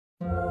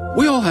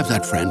We all have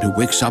that friend who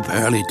wakes up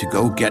early to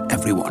go get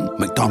everyone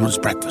McDonald's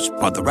breakfast,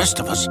 while the rest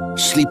of us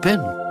sleep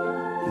in.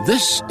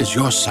 This is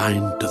your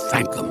sign to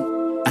thank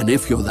them. And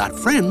if you're that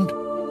friend,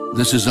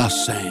 this is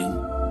us saying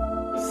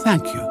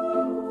thank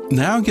you.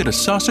 Now get a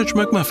sausage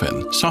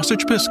McMuffin,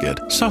 sausage biscuit,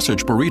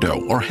 sausage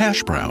burrito, or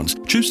hash browns.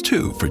 Choose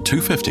 2 for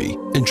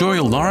 $2.50. Enjoy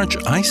a large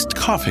iced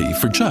coffee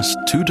for just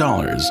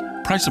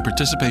 $2. Price and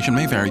participation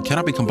may vary.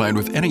 Cannot be combined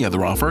with any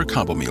other offer or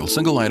combo meal.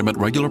 Single item at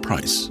regular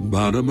price.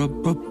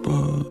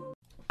 Ba-da-ba-ba-ba.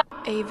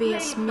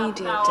 AVS Media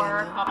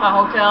Demo. Papa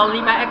Hotel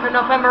Lima Echo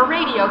November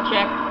radio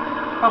check.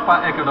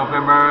 Papa Echo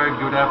November,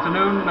 good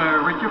afternoon,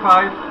 read you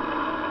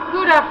 5.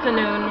 Good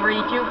afternoon,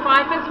 read you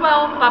 5 as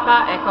well,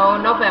 Papa Echo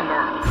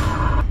November.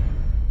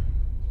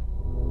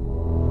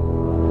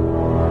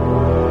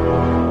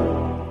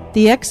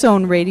 The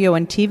X-Zone radio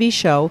and TV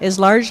show is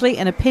largely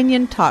an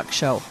opinion talk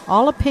show.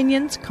 All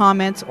opinions,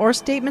 comments, or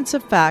statements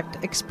of fact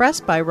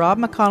expressed by Rob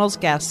McConnell's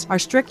guests are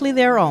strictly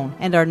their own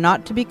and are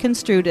not to be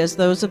construed as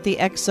those of the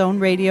X-Zone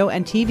radio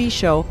and TV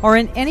show or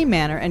in any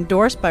manner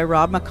endorsed by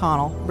Rob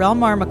McConnell,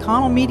 Relmar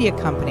McConnell Media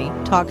Company,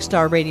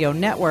 Talkstar Radio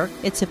Network,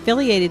 its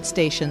affiliated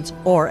stations,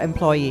 or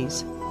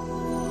employees.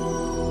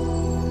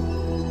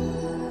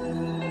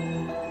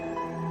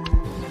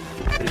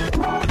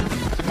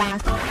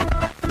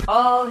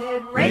 All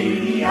Hit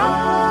Radio.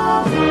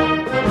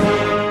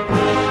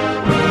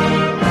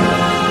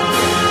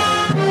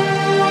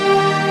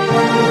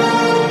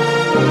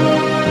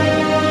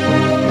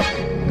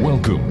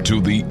 Welcome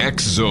to the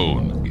X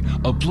Zone,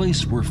 a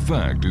place where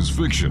fact is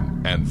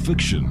fiction and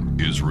fiction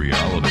is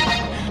reality.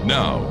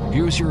 Now,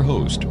 here's your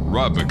host,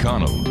 Rob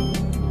McConnell.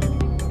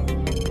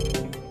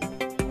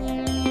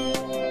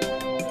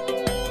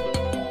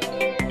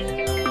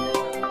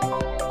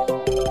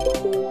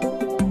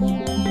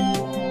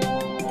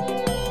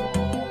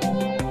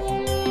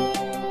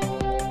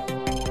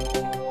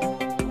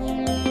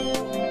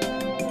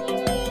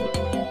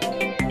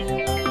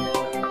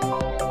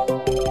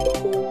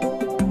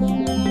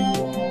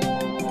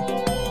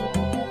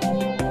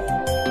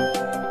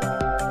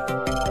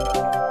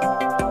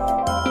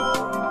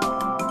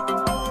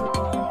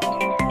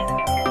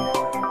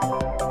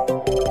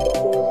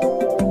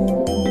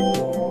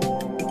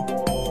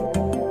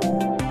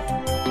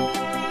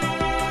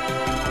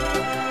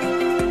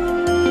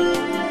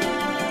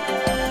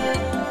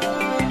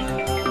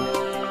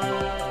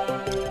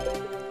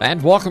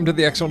 And welcome to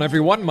the X-Zone,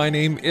 everyone. My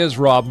name is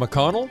Rob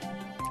McConnell,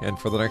 and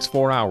for the next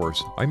 4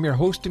 hours, I'm your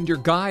host and your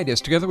guide as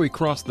together we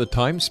cross the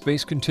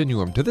time-space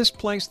continuum to this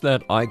place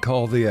that I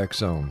call the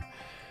X-Zone.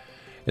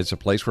 It's a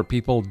place where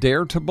people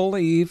dare to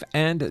believe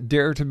and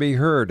dare to be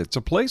heard. It's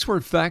a place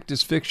where fact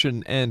is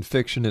fiction and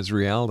fiction is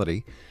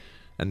reality.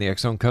 And the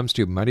X-Zone comes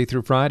to you Monday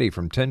through Friday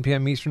from 10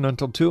 p.m. Eastern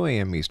until 2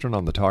 a.m. Eastern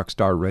on the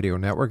Talkstar Radio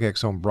Network,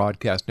 X-Zone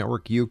Broadcast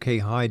Network, UK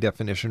High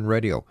Definition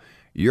Radio,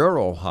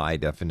 Euro High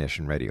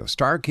Definition Radio,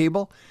 Star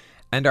Cable,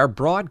 and our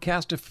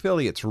broadcast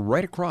affiliates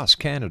right across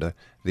Canada,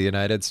 the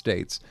United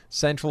States,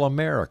 Central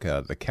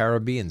America, the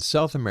Caribbean,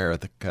 South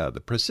America, the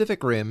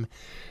Pacific Rim,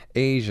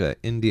 Asia,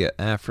 India,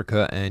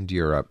 Africa, and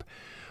Europe.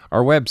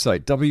 Our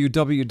website,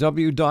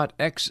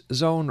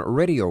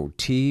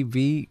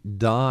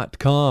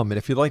 www.xzoneradiotv.com. And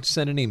if you'd like to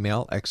send an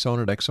email,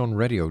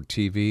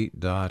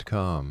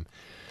 xzone@xzoneradiotv.com.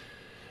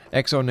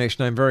 X-Zone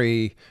Nation, I'm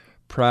very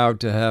proud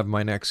to have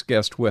my next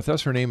guest with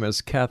us. Her name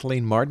is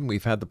Kathleen Marden.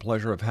 We've had the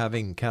pleasure of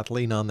having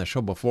Kathleen on the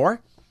show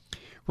before.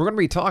 We're going to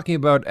be talking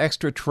about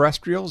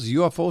extraterrestrials,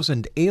 UFOs,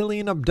 and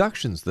alien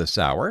abductions this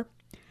hour.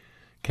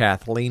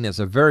 Kathleen is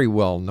a very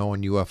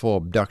well-known UFO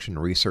abduction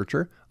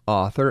researcher,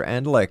 author,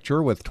 and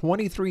lecturer with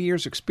 23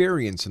 years'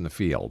 experience in the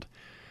field.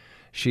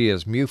 She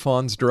is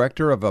MUFON's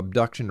Director of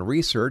Abduction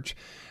Research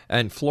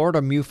and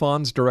Florida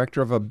MUFON's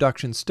Director of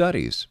Abduction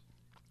Studies.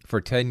 For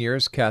 10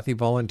 years, Kathy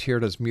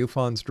volunteered as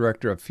MUFON's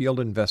Director of Field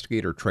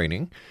Investigator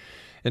Training.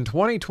 In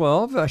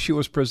 2012, she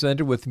was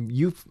presented with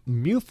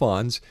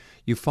MUFON's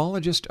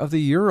Ufologist of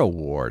the Year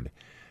Award.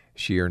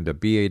 She earned a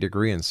BA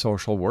degree in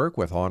social work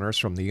with honors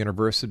from the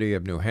University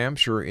of New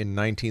Hampshire in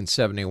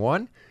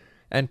 1971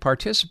 and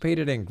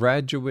participated in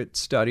graduate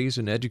studies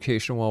in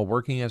education while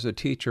working as a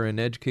teacher and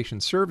education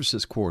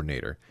services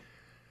coordinator.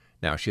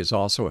 Now, she is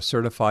also a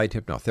certified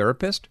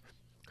hypnotherapist.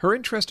 Her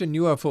interest in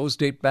UFOs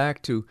date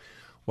back to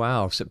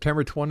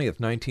September 20th,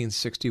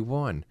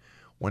 1961,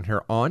 when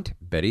her aunt,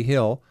 Betty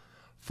Hill,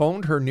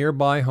 phoned her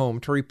nearby home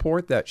to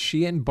report that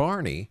she and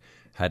Barney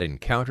had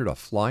encountered a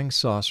flying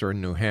saucer in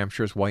New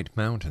Hampshire's White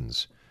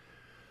Mountains.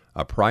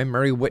 A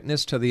primary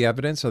witness to the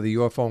evidence of the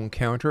UFO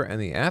encounter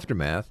and the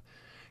aftermath,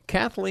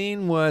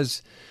 Kathleen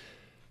was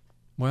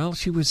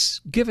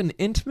given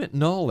intimate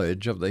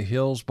knowledge of the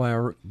Hills'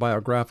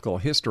 biographical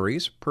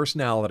histories,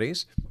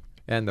 personalities,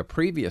 and the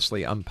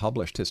previously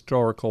unpublished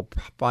historical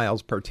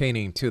files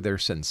pertaining to their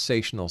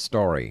sensational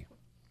story.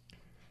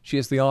 She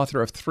is the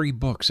author of 3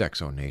 books,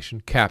 X-Zone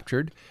Nation: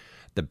 Captured,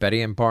 The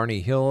Betty and Barney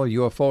Hill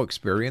UFO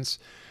Experience,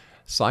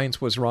 Science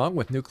Was Wrong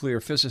with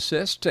nuclear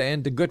physicist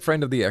and a good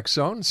friend of the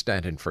X-Zone,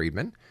 Stanton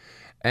Friedman,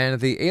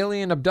 and The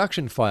Alien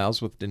Abduction Files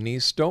with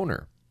Denise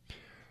Stoner.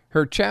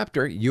 Her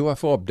chapter,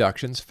 UFO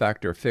Abductions,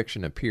 Fact or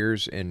Fiction,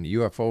 appears in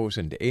UFOs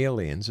and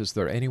Aliens. Is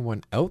There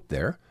Anyone Out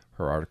There?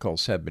 Her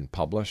articles have been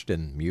published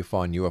in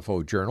MUFON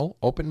UFO Journal,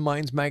 Open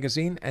Minds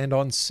Magazine, and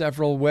on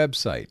several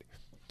websites.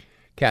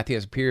 Kathy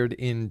has appeared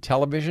in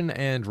television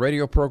and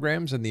radio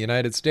programs in the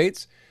United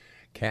States,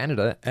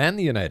 Canada, and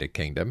the United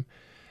Kingdom,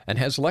 and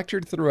has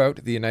lectured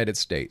throughout the United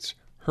States.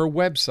 Her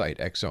website,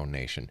 X-Zone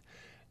Nation,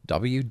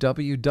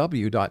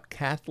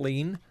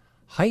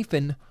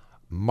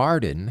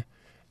 www.kathleen-marden.com.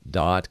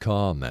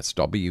 That's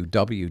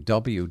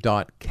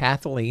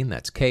www.kathleen,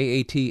 that's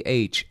KATHLEEN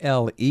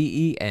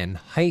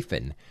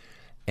hyphen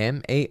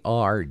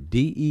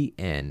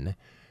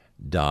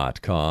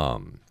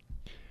MARDEN.com.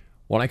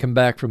 When I come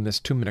back from this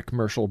 2-minute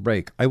commercial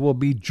break, I will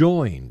be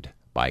joined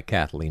by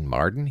Kathleen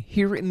Marden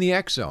here in the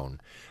X-Zone,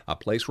 a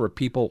place where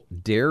people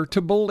dare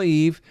to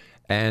believe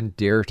and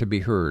dare to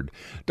be heard.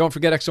 Don't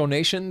forget, X-Zone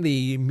Nation,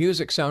 the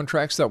music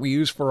soundtracks that we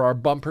use for our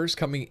bumpers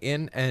coming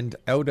in and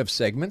out of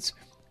segments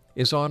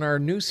is on our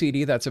new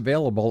CD that's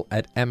available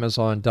at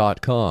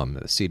Amazon.com.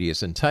 The CD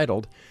is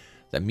entitled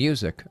The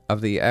Music of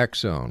the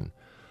X-Zone.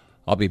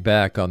 I'll be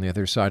back on the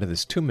other side of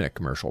this 2-minute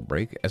commercial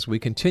break as we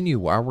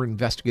continue our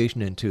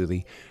investigation into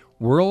the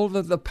world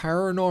of the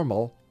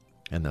paranormal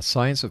and the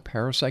science of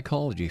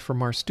parapsychology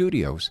from our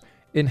studios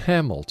in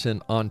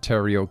Hamilton,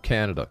 Ontario,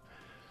 Canada.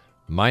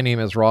 My name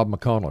is Rob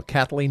McConnell.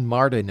 Kathleen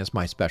Marden is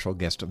my special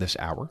guest of this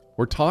hour.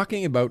 We're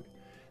talking about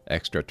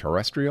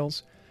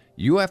extraterrestrials,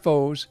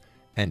 UFOs,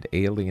 and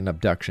alien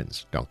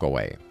abductions. Don't go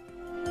away.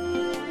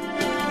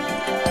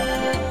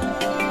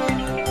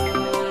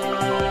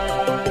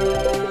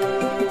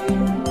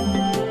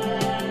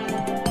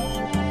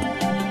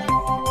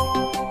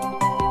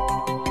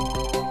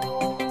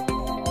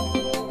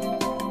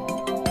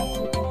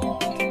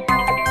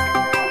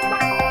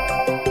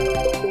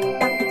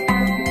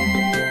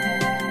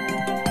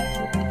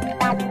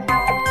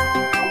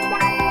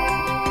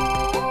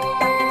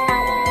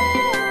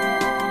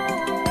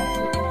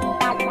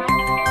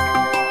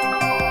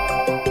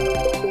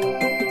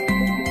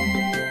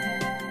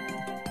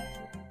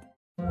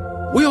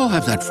 We all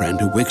have that friend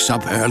who wakes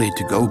up early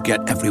to go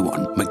get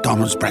everyone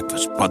McDonald's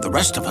breakfast while the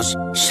rest of us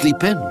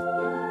sleep in.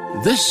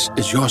 This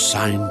is your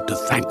sign to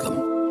thank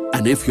them.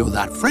 And if you're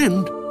that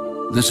friend,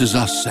 this is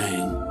us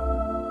saying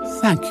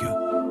thank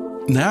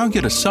you. Now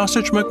get a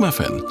sausage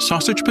McMuffin,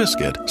 sausage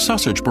biscuit,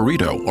 sausage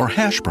burrito, or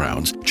hash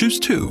browns. Choose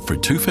 2 for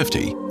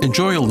 $2.50.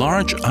 Enjoy a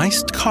large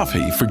iced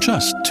coffee for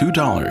just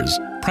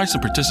 $2. Price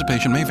and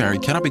participation may vary.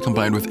 Cannot be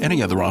combined with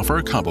any other offer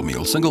or combo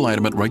meal. Single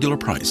item at regular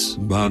price.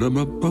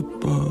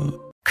 Ba-da-ba-ba-ba.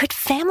 Could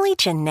family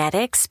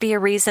genetics be a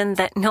reason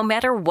that no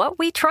matter what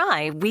we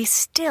try, we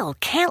still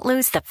can't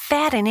lose the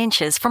fat and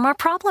inches from our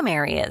problem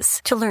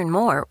areas? To learn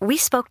more, we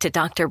spoke to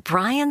Dr.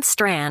 Brian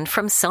Strand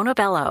from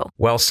Sonobello.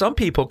 While some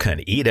people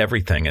can eat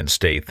everything and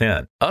stay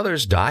thin,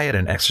 others diet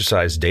and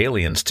exercise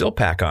daily and still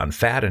pack on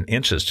fat and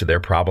inches to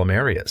their problem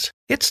areas.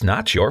 It's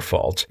not your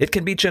fault. It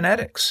can be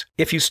genetics.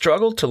 If you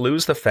struggle to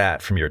lose the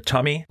fat from your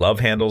tummy, love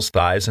handles,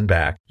 thighs, and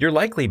back, you're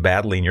likely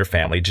battling your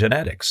family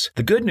genetics.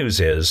 The good news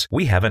is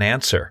we have an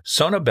answer.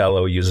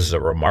 Sonobello uses a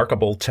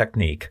remarkable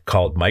technique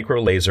called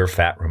microlaser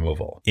fat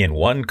removal. In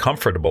one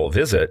comfortable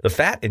visit, the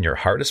fat in your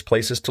hardest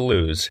places to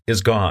lose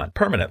is gone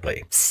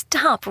permanently.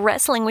 Stop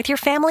wrestling with your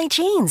family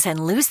genes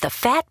and lose the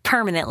fat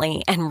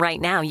permanently. And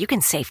right now, you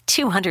can save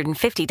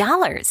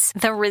 $250.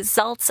 The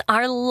results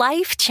are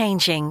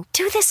life-changing.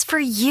 Do this for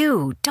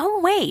you.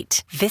 Don't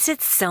wait.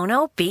 Visit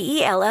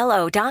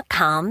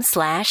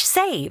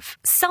sonobello.com/save.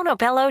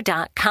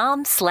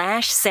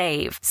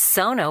 sonobello.com/save.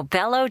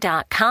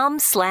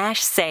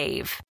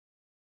 sonobello.com/save.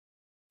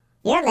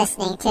 You're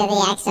listening to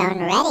the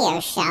X-Zone Radio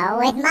Show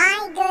with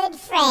my good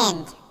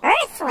friend,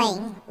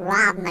 Earthling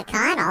Rob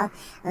McConnell,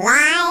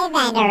 live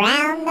and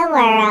around the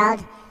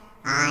world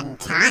on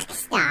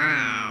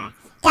Talkstar.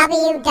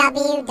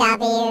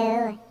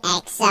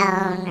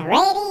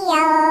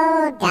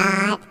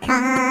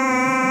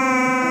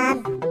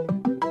 www.xzoneradio.com.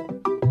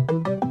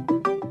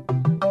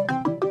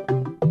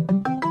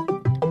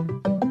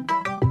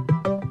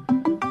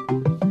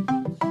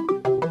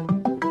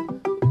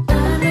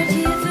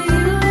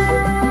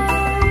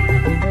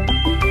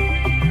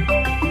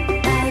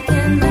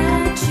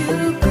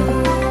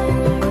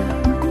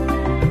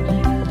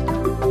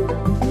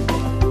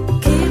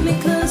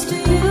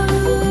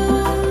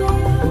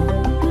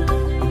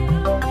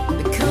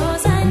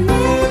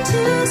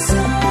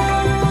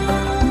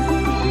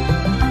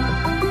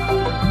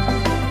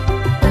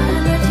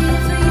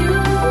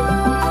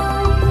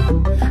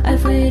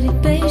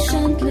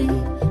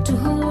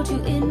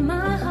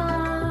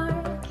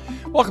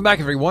 Welcome back,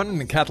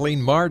 everyone.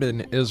 Kathleen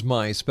Marden is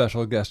my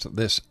special guest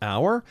this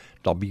hour.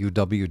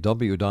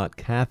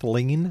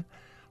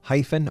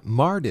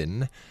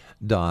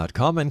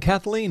 www.kathleen-marden.com. And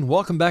Kathleen,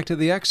 welcome back to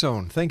the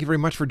X-Zone. Thank you very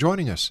much for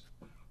joining us.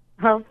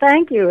 Well,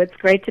 thank you. It's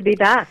great to be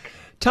back.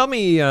 Tell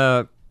me,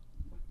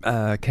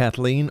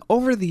 Kathleen,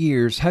 over the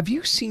years, have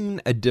you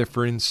seen a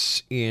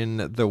difference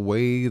in the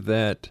way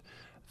that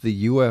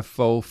the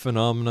UFO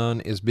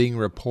phenomenon is being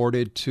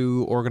reported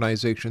to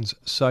organizations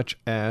such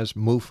as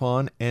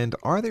MUFON? And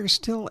are there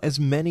still as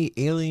many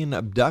alien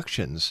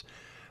abductions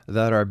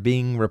that are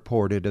being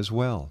reported as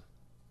well?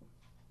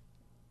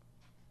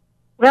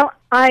 Well,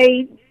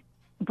 I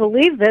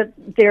believe that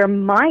there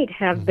might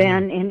have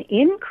been an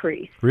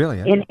increase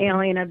in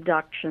alien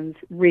abductions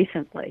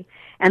recently.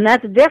 And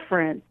that's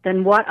different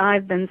than what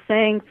I've been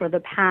saying for the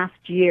past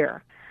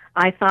year.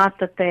 I thought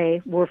that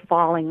they were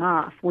falling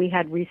off. We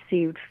had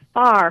received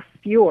far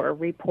fewer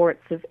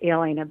reports of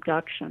alien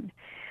abduction.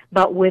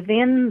 But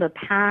within the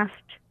past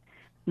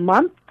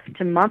month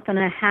to month and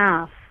a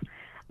half,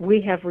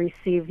 we have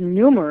received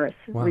numerous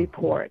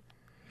reports,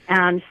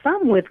 and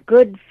some with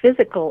good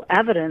physical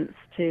evidence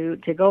to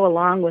go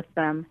along with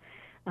them.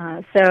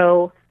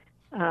 So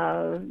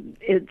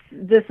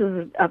this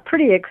is a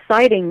pretty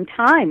exciting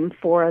time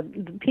for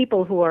the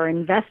people who are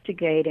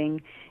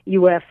investigating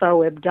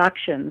UFO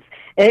abductions.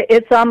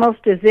 It's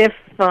almost as if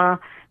the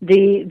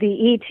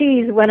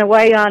ETs went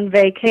away on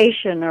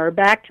vacation or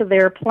back to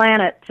their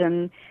planet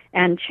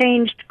and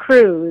changed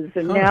crews,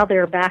 and now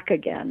they're back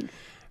again.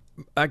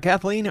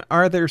 Kathleen,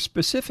 are there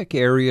specific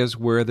areas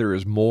where there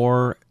is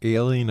more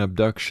alien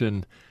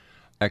abduction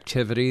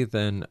activity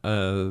than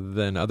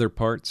other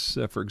parts?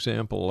 For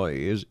example,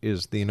 is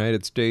the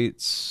United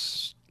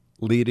States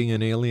leading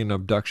in alien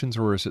abductions,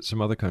 or is it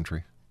some other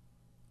country?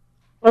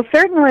 Well,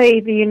 certainly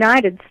the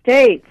United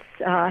States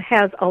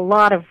has a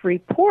lot of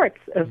reports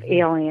of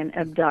alien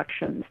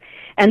abductions,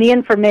 and the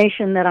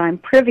information that I'm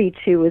privy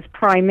to is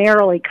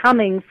primarily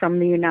coming from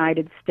the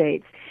United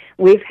States.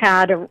 We've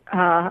had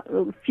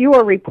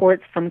fewer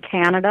reports from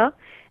Canada,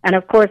 and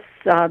of course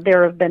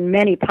there have been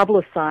many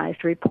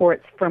publicized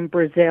reports from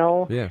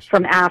Brazil,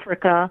 from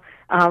Africa,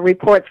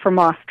 reports from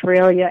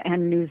Australia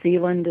and New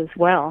Zealand as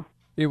well.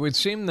 It would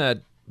seem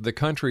that the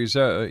countries,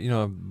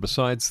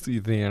 besides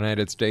the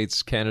United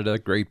States, Canada,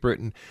 Great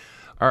Britain,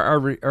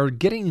 are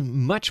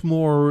getting much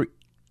more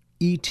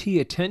ET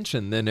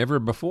attention than ever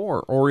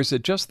before. Or is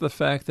it just the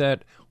fact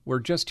that we're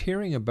just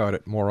hearing about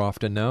it more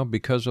often now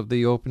because of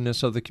the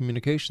openness of the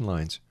communication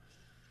lines?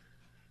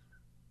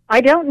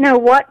 I don't know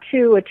what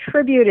to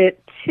attribute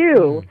it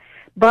to,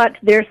 but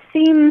there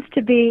seems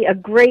to be a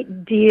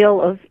great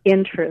deal of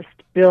interest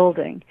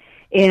building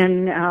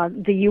in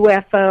the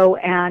UFO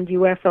and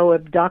UFO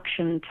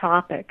abduction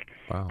topic.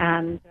 Wow.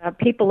 And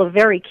people are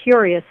very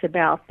curious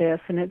about this,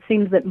 and it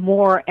seems that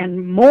more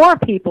and more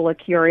people are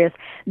curious.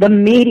 The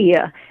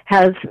media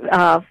has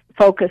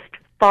focused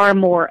far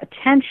more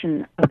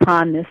attention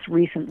upon this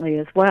recently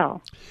as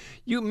well.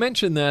 You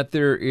mentioned that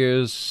there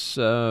is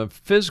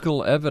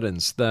physical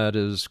evidence that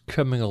is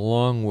coming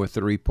along with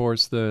the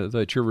reports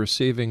that you're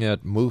receiving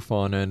at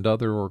MUFON and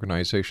other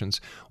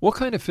organizations. What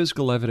kind of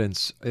physical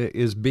evidence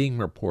is being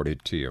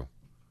reported to you?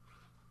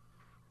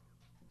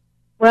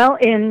 Well,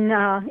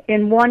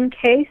 in one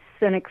case,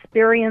 an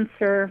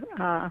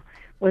experiencer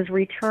was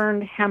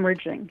returned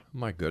hemorrhaging.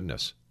 My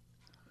goodness.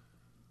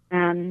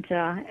 And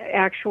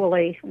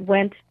actually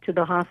went to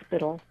the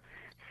hospital.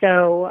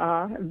 So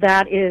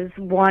that is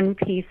one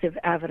piece of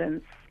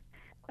evidence.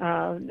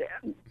 In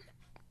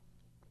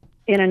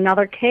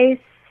another case,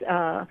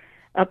 a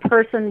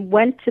person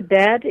went to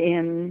bed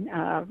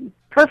in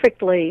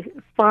perfectly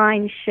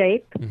fine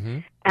shape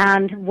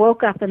and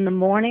woke up in the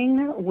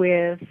morning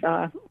with,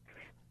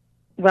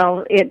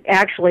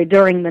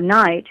 during the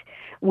night,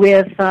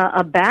 with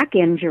a back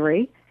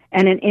injury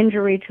and an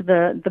injury to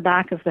the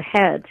back of the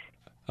head.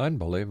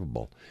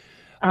 Unbelievable.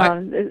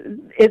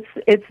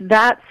 It's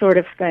that sort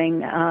of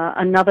thing.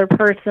 Another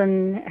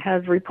person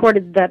has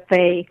reported that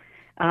they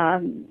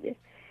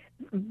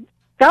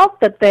felt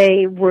that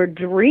they were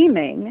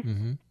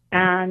dreaming,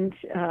 and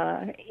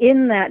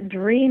in that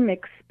dream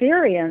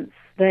experience,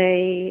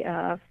 they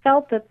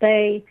felt that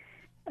they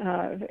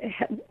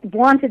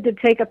wanted to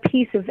take a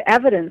piece of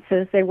evidence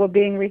as they were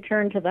being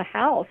returned to the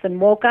house,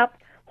 and woke up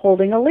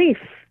holding a leaf.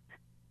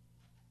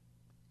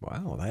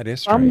 Wow, that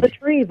is strange. From the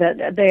tree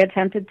that they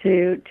attempted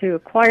to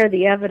acquire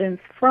the evidence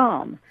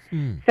from.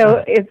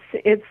 So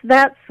it's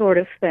that sort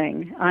of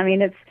thing. I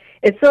mean,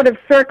 it's sort of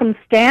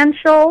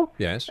circumstantial,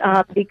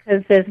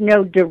 because there's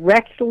no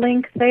direct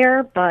link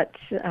there, but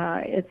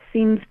it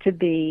seems to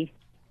be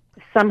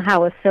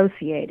somehow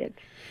associated.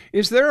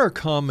 Is there a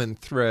common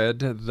thread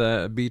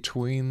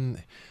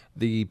between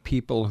the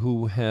people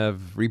who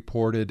have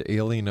reported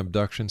alien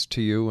abductions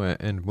to you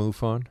and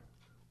MUFON?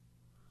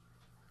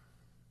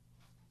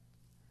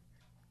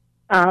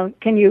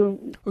 Can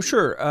you? Oh,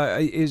 sure.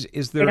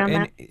 Is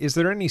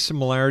there any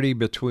similarity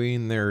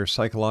between their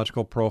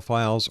psychological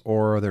profiles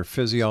or their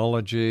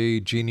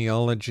physiology,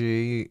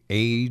 genealogy,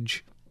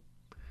 age?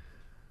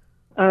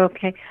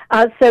 Okay.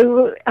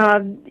 So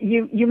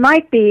you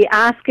might be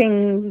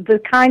asking the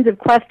kinds of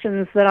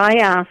questions that I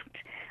asked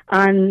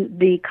on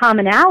the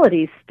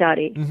commonalities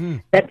study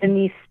that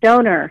Denise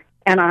Stoner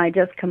and I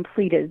just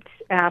completed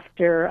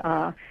after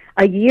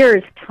a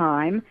year's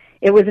time.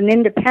 It was an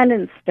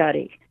independent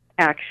study,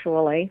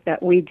 actually,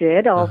 that we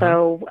did,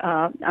 although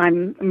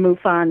I'm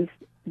MUFON's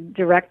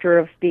director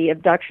of the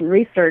abduction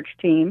research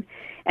team,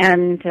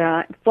 and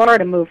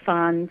Florida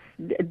MUFON's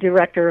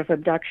director of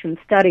abduction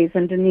studies,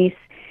 and Denise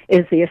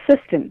is the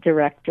assistant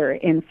director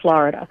in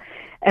Florida.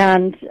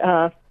 And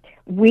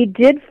we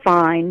did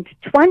find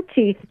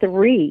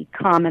 23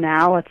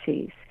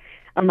 commonalities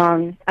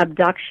among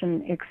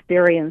abduction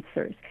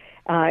experiencers.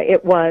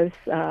 It was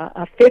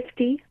a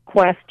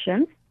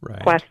 50-question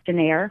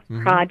questionnaire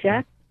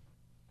project,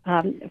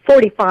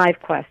 45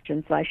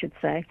 questions, I should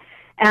say.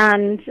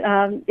 And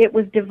it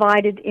was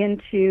divided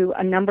into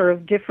a number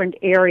of different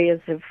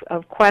areas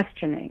of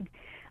questioning.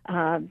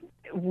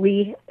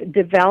 We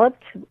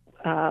developed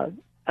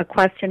a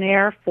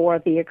questionnaire for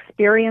the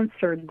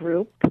experiencer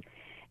group,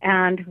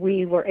 and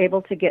we were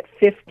able to get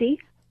 50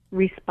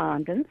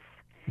 respondents.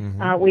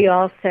 We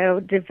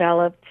also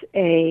developed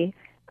a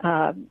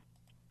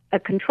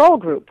control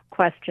group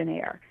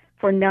questionnaire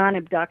for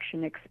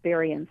non-abduction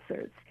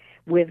experiencers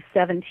with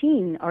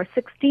 17 or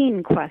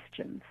 16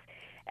 questions.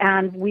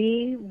 And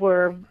we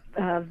were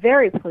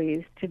very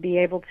pleased to be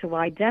able to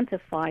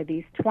identify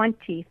these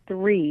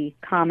 23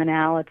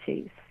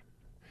 commonalities.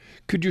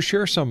 Could you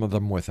share some of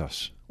them with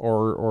us?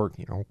 Or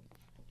you know?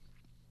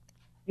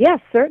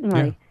 Yes,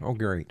 certainly. Yeah. Oh,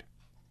 great.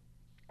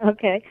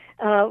 Okay.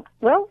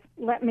 Well,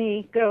 let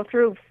me go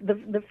through.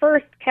 The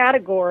first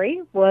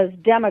category was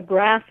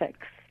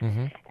demographics.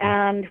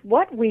 And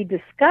what we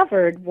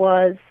discovered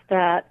was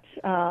that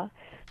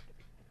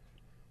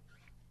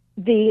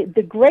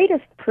the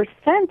greatest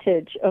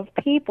percentage of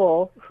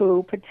people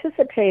who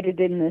participated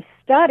in this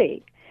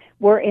study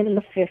were in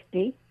the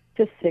 50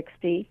 to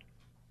 60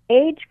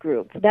 age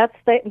group.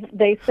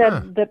 They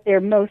said that their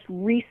most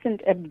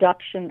recent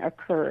abduction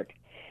occurred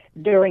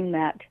during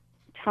that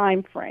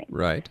time frame.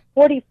 Right.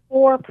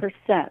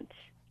 44%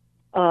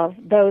 of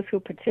those who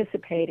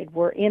participated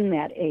were in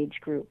that age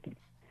group.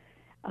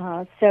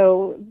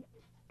 So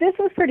this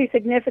was pretty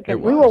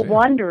significant. We were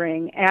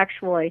wondering,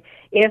 actually,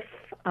 if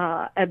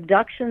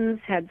abductions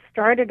had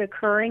started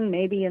occurring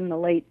maybe in the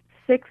late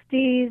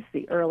 60s,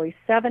 the early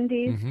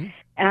 70s,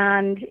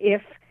 and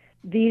if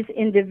these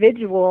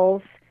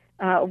individuals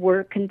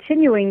were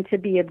continuing to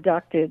be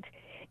abducted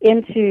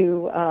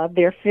into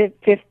their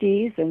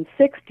 50s and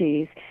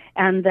 60s,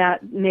 and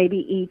that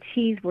maybe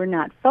ETs were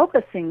not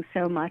focusing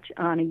so much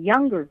on a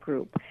younger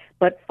group,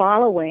 but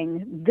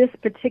following this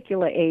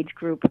particular age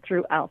group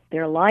throughout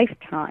their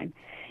lifetime.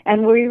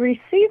 And we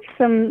received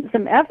some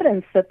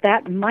evidence that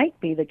that might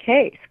be the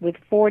case, with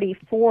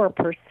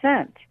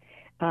 44%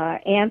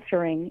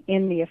 answering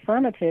in the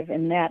affirmative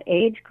in that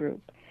age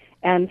group,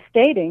 and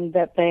stating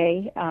that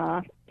they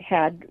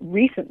had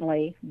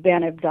recently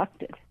been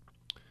abducted.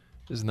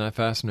 Isn't that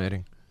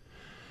fascinating?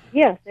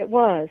 Yes, it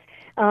was.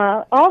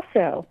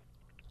 Also,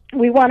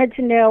 we wanted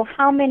to know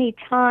how many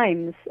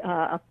times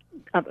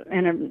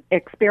an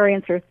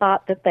experiencer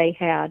thought that they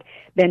had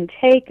been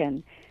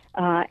taken.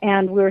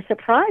 And we were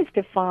surprised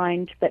to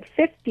find that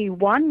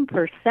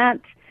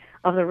 51%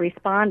 of the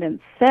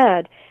respondents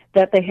said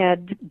that they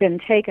had been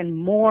taken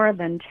more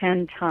than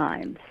 10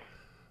 times.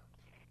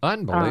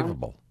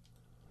 Unbelievable.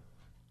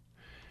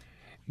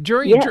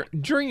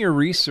 During your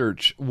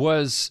research,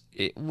 was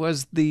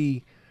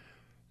the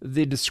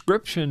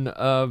description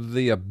of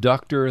the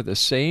abductor the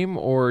same,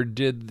 or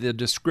did the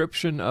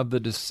description of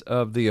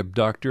the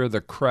abductor,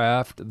 the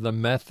craft, the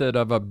method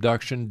of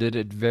abduction, did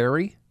it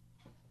vary?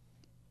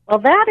 Well,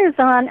 that is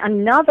on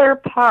another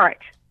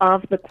part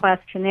of the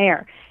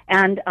questionnaire,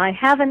 and I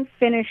haven't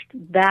finished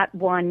that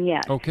one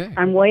yet. Okay.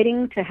 I'm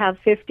waiting to have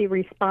 50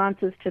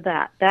 responses to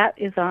that. That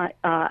is on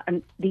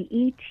the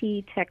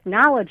ET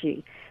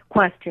technology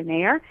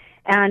questionnaire,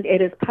 and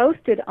it is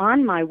posted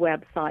on my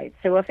website.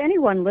 So if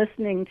anyone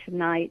listening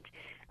tonight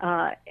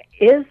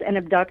is an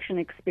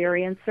abduction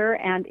experiencer,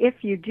 and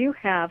if you do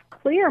have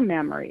clear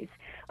memories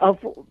of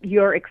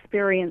your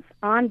experience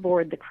on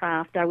board the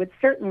craft, I would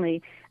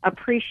certainly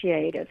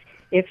appreciate it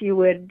if you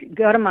would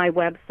go to my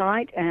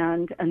website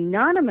and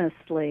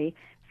anonymously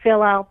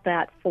fill out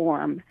that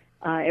form.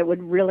 It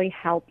would really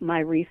help my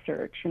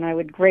research, and I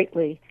would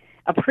greatly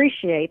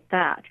appreciate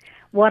that.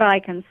 What I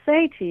can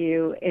say to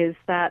you is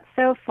that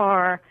so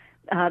far,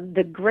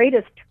 the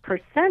greatest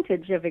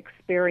percentage of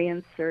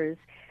experiencers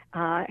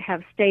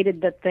have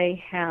stated that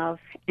they have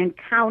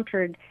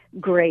encountered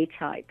gray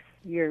types,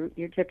 your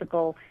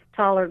typical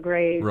taller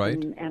grays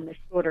and the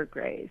shorter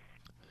grays.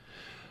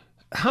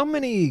 How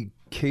many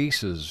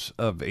cases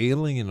of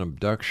alien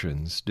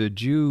abductions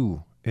did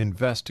you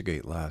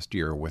investigate last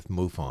year with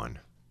MUFON?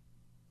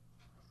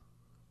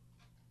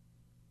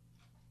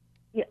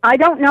 I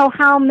don't know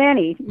how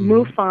many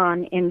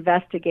MUFON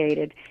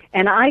investigated,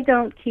 and I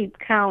don't keep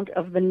count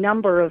of the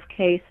number of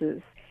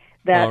cases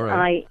that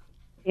I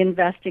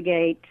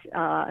investigate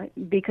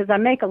because I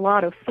make a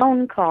lot of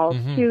phone calls,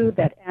 too,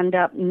 that end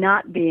up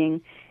not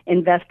being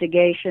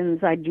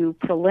investigations. I do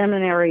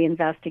preliminary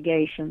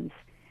investigations,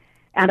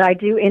 and I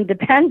do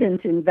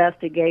independent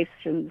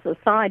investigations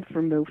aside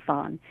from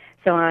MUFON.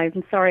 So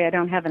I'm sorry I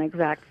don't have an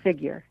exact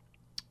figure.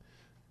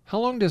 How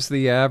long does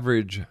the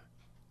average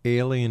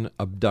alien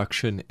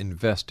abduction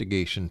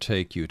investigation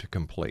take you to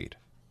complete?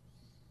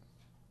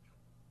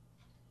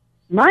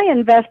 My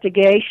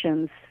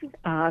investigations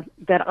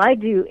that I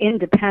do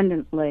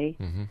independently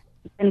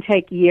can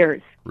take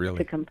years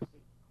to complete.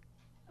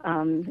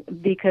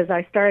 Because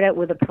I start out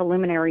with a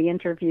preliminary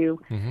interview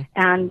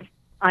and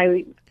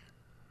I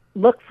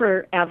look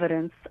for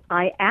evidence.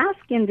 I ask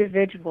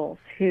individuals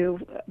who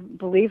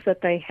believe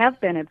that they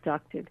have been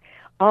abducted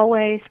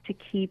always to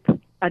keep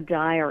a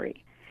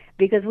diary,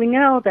 because we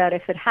know that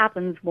if it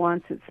happens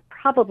once, it's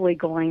probably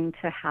going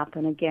to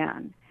happen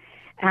again.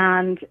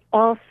 And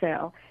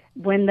also,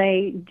 when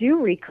they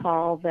do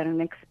recall that an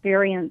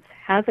experience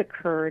has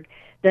occurred,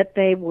 that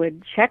they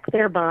would check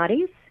their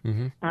bodies,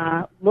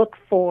 look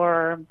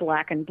for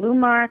black and blue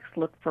marks,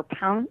 look for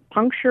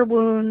puncture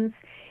wounds.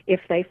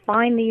 If they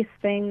find these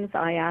things,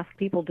 I ask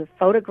people to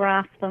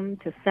photograph them,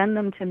 to send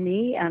them to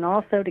me, and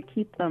also to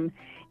keep them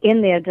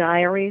in their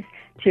diaries,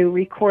 to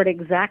record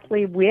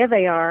exactly where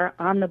they are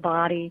on the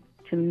body,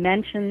 to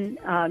mention,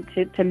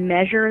 to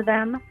measure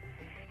them,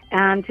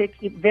 and to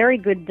keep very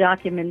good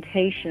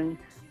documentation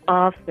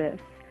of this.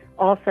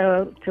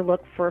 Also, to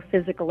look for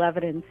physical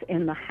evidence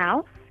in the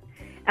house.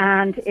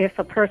 And if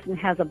a person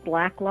has a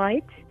black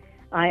light,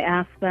 I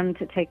ask them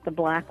to take the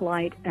black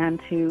light and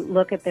to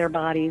look at their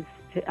bodies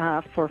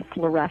for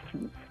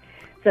fluorescence.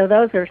 So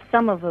those are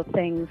some of the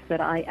things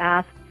that I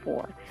ask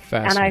for.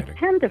 And I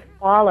tend to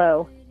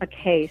follow a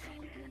case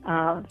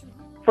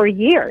for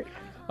years.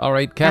 All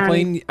right,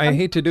 Kathleen, I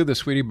hate to do this,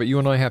 sweetie, but you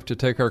and I have to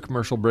take our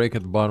commercial break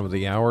at the bottom of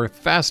the hour.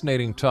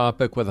 Fascinating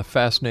topic with a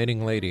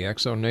fascinating lady.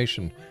 X-Zone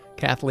Nation.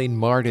 Kathleen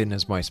Marden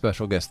is my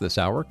special guest this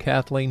hour.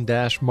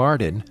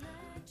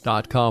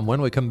 Kathleen-Marden.com.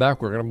 When we come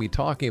back, we're going to be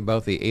talking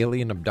about the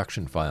alien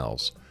abduction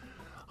files.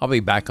 I'll be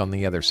back on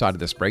the other side of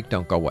this break.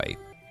 Don't go away.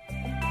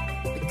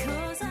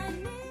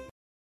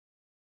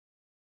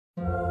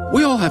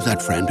 We all have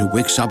that friend who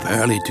wakes up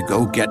early to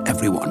go get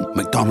everyone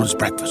McDonald's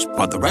breakfast,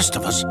 while the rest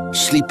of us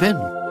sleep in.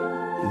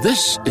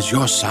 This is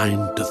your sign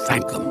to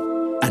thank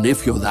them. And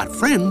if you're that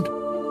friend,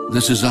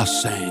 this is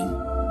us saying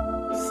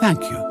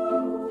thank you.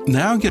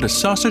 Now get a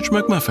sausage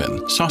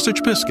McMuffin,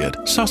 sausage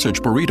biscuit,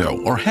 sausage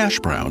burrito, or hash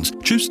browns.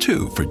 Choose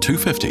 2 for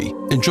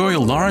 $2.50. Enjoy a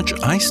large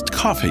iced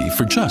coffee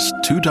for just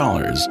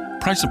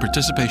 $2. Price and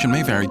participation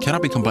may vary.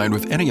 Cannot be combined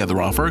with any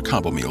other offer or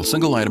combo meal.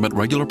 Single item at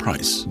regular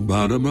price.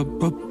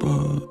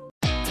 Ba-da-ba-ba-ba.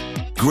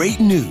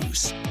 Great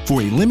news.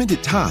 For a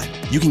limited time,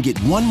 you can get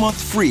 1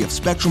 month free of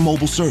Spectrum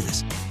Mobile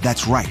service.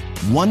 That's right,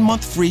 1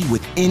 month free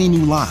with any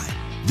new line.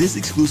 This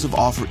exclusive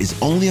offer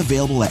is only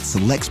available at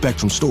select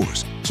Spectrum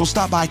stores. So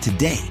stop by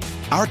today.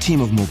 Our team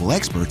of mobile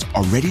experts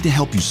are ready to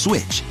help you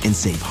switch and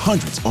save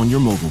hundreds on your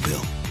mobile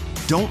bill.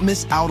 Don't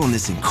miss out on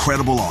this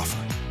incredible offer.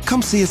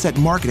 Come see us at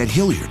Market at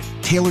Hilliard,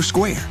 Taylor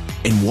Square,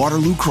 and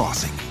Waterloo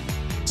Crossing.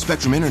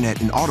 Spectrum Internet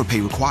and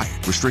autopay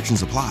required.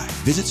 Restrictions apply.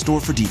 Visit store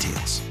for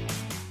details.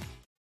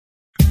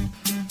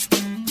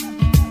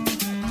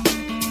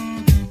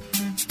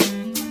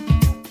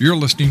 You're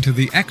listening to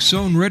the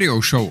X-Zone Radio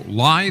Show,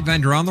 live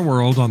and around the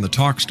world on the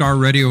Talkstar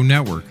Radio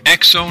Network,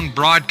 X-Zone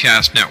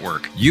Broadcast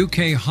Network,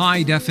 UK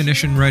High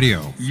Definition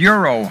Radio,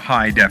 Euro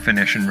High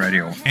Definition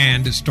Radio,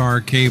 and Star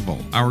Cable.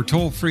 Our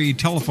toll-free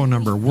telephone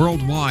number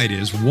worldwide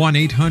is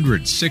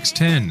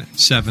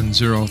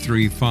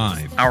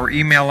 1-800-610-7035. Our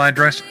email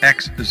address,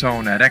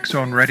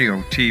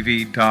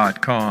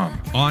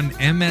 xzone@xzoneradiotv.com. On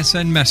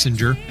MSN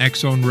Messenger,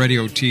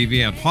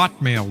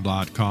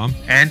 xzoneradiotv@hotmail.com,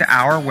 and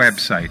our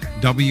website,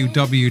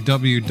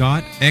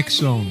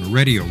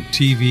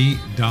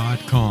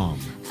 www.xzoneradiotv.com.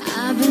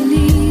 I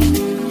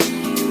believe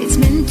it's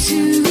meant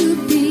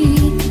to be,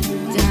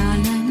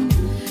 darling.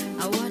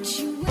 I watch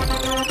you.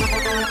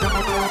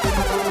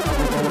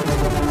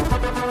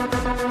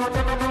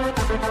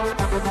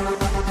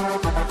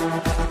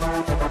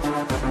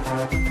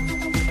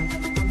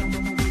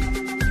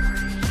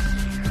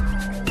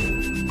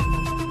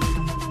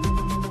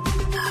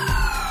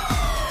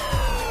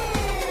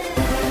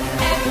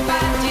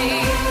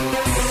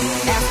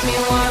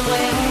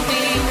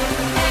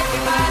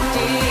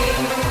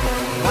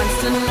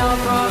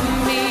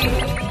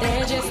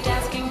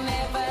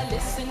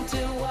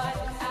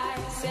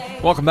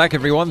 Welcome back,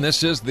 everyone.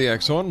 This is the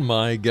X-Zone.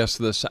 My guest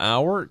this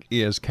hour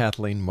is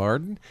Kathleen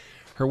Marden.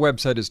 Her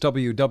website is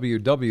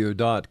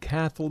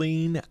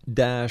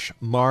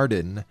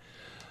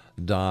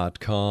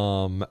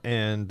www.kathleen-marden.com.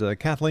 And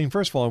Kathleen,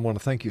 first of all, I want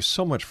to thank you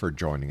so much for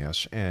joining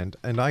us. And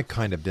I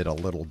kind of did a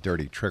little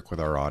dirty trick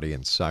with our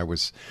audience. I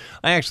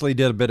actually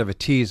did a bit of a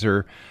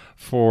teaser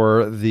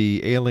for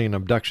the alien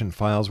abduction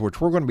files,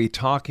 which we're going to be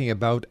talking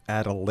about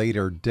at a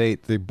later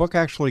date. The book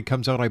actually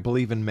comes out, I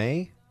believe, in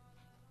May.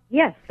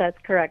 Yes, that's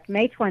correct.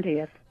 May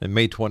 20th. And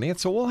May 20th.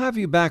 So we'll have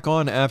you back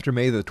on after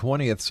May the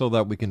 20th so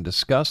that we can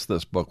discuss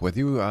this book with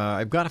you.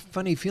 I've got a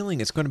funny feeling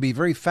it's going to be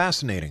very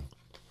fascinating.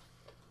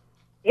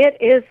 It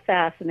is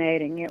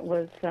fascinating. It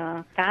was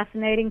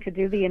fascinating to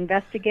do the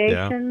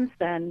investigations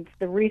and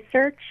the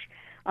research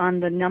on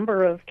the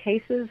number of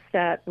cases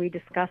that we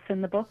discuss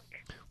in the book.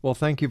 Well,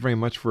 thank you very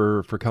much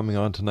for coming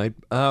on tonight.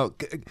 Well,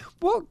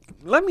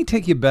 let me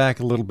take you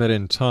back a little bit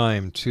in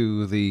time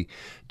to the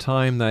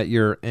time that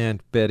your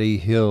Aunt Betty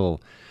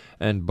Hill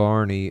and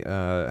Barney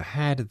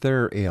had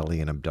their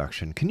alien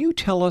abduction. Can you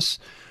tell us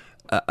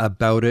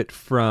about it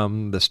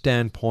from the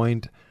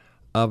standpoint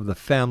of the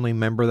family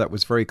member that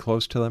was very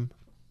close to them?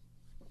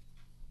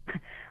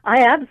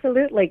 I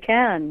absolutely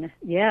can,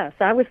 yes.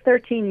 I was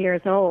 13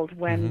 years old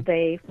when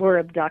they were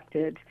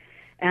abducted,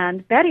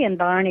 and Betty and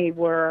Barney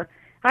were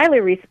highly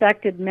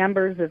respected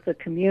members of the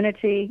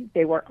community.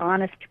 They were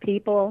honest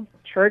people,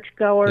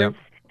 churchgoers,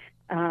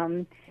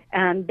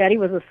 and Betty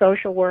was a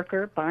social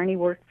worker. Barney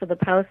worked for the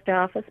post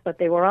office, but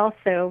they were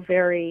also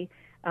very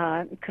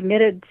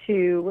committed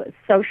to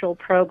social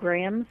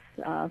programs,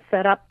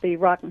 set up the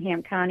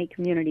Rockingham County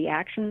Community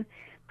Action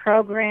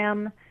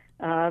Program.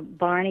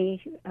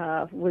 Barney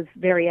was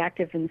very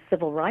active in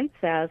civil rights,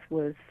 as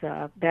was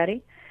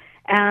Betty.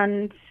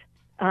 And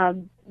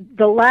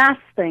the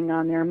last thing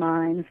on their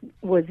minds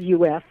was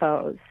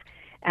UFOs.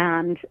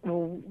 And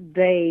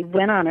they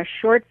went on a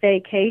short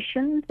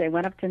vacation. They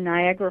went up to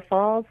Niagara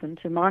Falls and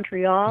to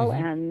Montreal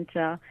and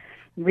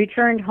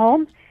returned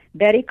home.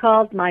 Betty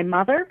called my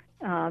mother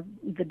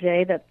the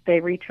day that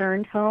they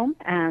returned home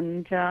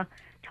and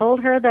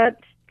told her that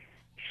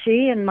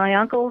she and my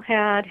uncle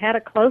had had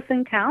a close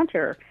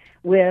encounter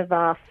with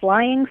a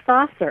flying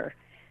saucer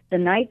the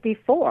night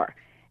before.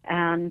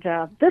 And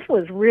this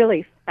was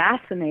really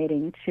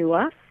fascinating to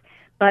us.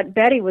 But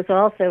Betty was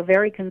also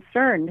very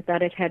concerned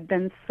that it had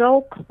been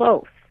so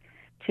close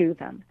to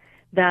them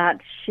that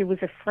she was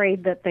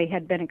afraid that they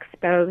had been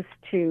exposed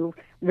to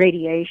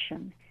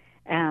radiation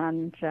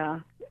and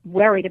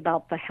worried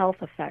about the health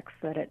effects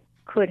that it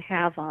could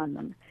have on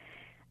them.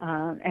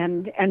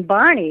 And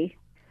Barney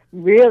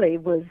really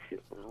was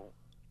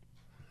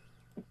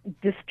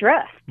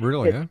distressed,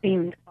 it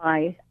seemed,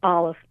 by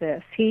all of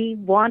this. He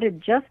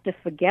wanted just to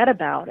forget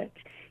about it.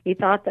 He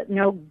thought that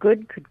no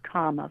good could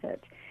come of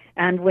it.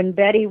 And when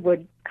Betty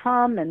would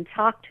come and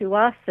talk to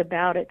us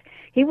about it,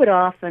 he would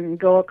often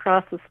go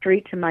across the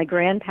street to my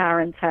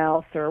grandparents'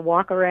 house or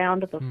walk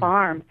around to the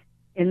farm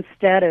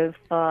instead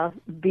of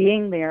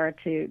being there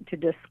to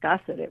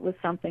discuss it. It was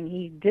something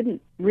he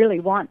didn't really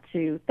want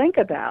to think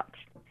about.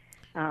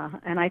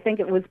 And I think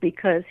it was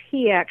because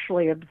he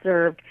actually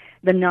observed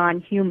the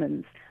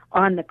non-humans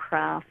on the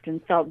craft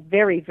and felt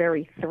very,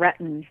 very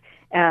threatened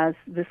as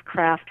this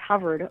craft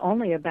hovered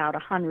only about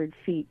 100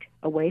 feet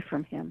away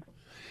from him.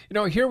 You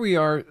know, here we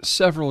are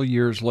several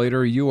years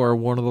later. You are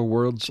one of the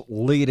world's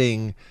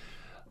leading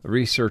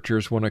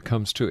researchers when it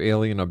comes to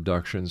alien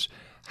abductions.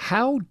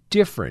 How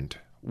different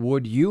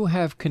would you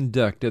have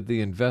conducted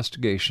the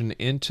investigation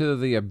into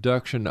the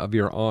abduction of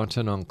your aunt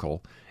and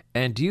uncle?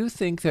 And do you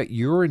think that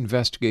your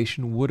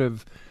investigation would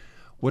have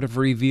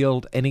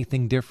revealed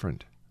anything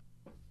different?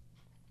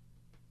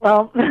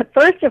 Well,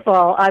 first of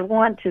all, I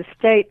want to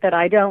state that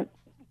I don't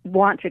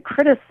want to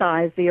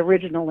criticize the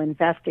original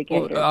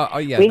investigator.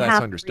 We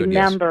have understood, to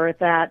remember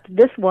that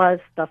this was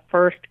the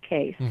first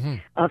case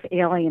of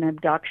alien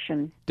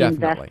abduction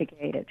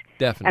investigated.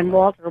 Definitely. And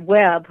Walter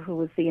Webb, who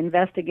was the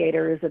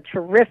investigator, is a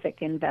terrific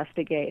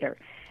investigator.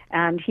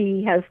 And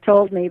he has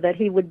told me that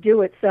he would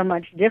do it so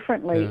much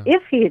differently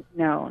if he had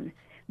known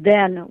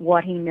than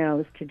what he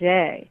knows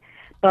today.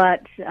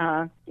 But,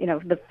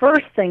 the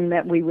first thing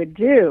that we would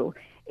do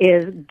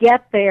is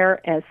get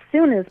there as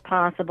soon as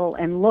possible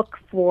and look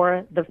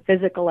for the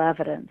physical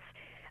evidence.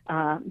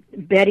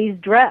 Betty's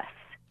dress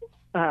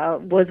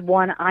was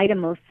one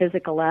item of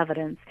physical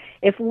evidence.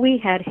 If we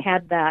had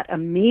had that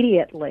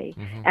immediately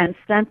and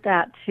sent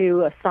that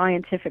to a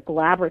scientific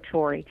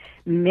laboratory,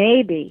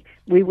 maybe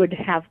we would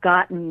have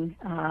gotten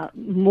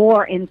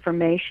more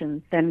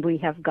information than we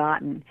have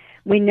gotten.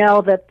 We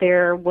know that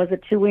there was a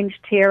 2-inch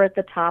tear at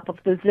the top of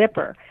the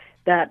zipper,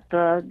 that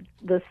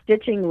the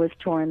stitching was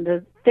torn,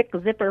 the thick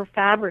zipper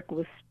fabric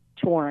was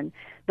torn,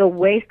 the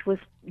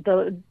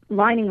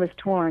lining was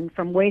torn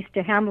from waist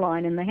to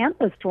hemline, and the hem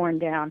was torn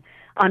down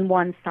on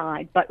one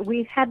side. But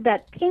we had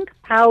that pink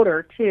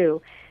powder,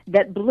 too,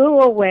 that blew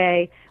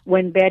away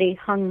when Betty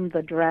hung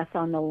the dress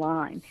on the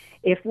line.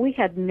 If we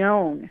had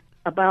known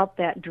about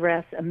that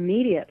dress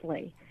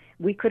immediately,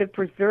 we could have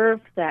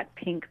preserved that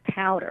pink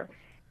powder.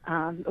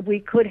 We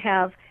could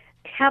have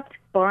kept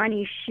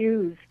Barney's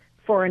shoes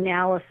for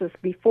analysis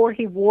before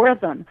he wore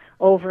them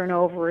over and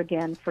over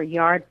again for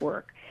yard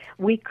work.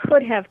 We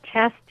could have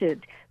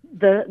tested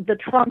the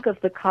trunk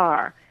of the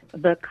car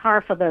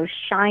for those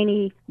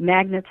shiny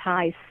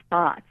magnetized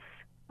spots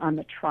on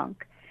the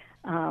trunk.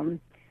 And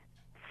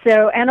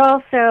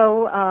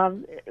also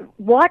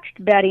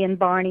watched Betty and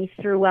Barney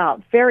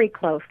throughout very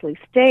closely,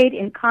 stayed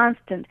in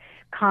constant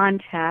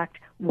contact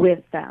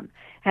with them,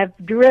 have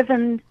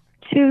driven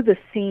to the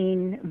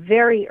scene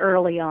very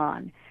early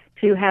on,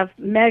 to have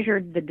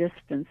measured the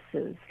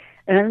distances.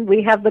 And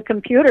we have the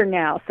computer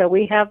now, so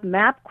we have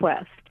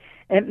MapQuest.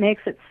 It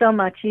makes it so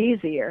much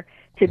easier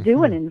to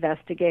do an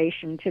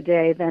investigation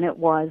today than it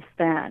was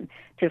then,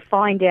 to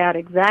find out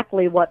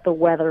exactly what the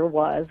weather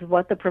was,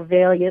 what the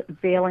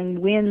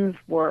prevailing winds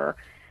were.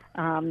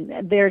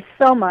 There's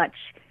so much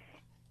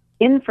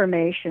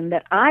information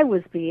that I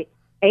was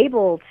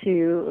able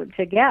to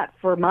get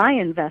for my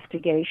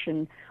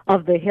investigation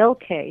of the Hill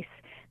case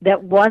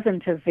that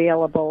wasn't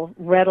available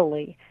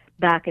readily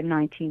back in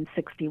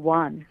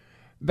 1961.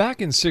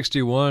 Back in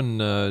 61,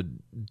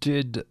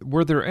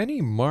 were there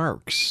any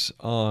marks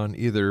on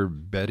either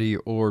Betty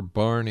or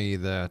Barney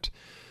that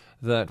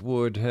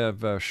would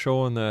have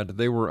shown that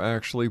they were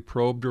actually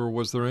probed, or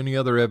was there any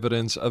other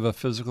evidence of a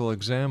physical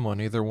exam on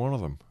either one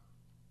of them?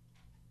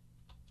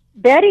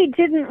 Betty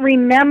didn't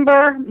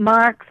remember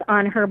marks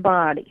on her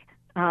body,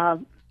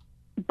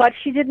 but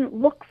she didn't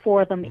look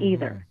for them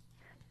either.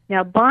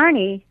 Now,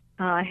 Barney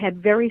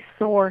had very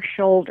sore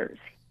shoulders,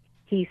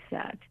 he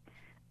said.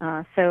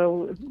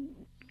 So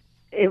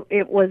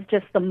it was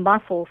just the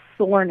muscle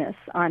soreness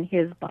on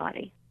his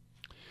body.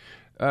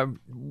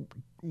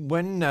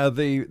 When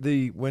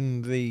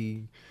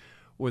the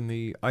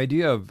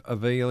idea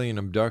of alien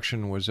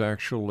abduction was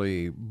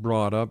actually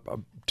brought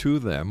up to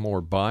them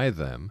or by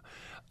them,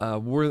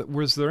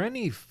 was there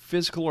any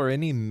physical or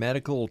any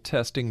medical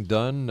testing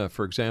done?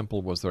 For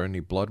example, was there any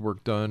blood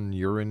work done,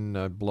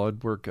 urine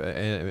blood work,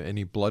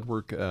 any blood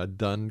work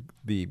done?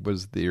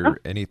 Was there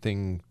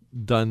anything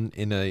done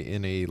in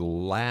a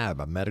lab,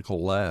 a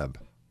medical lab?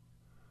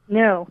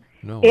 No.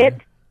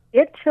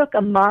 It took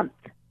a month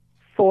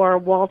for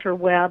Walter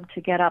Webb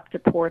to get up to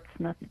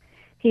Portsmouth.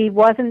 He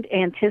wasn't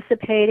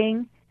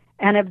anticipating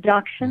an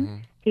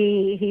abduction.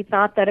 He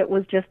thought that it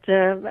was just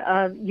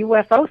a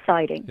UFO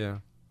sighting. Yeah.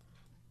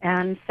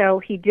 And so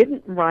he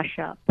didn't rush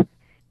up.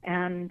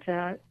 And,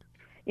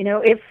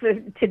 if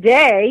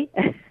today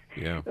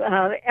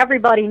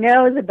everybody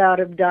knows about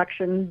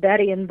abduction,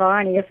 Betty and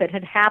Barney, if it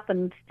had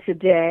happened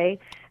today,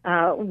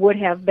 would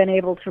have been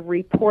able to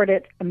report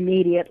it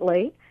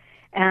immediately.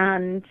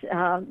 And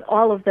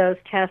all of those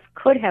tests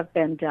could have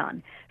been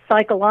done.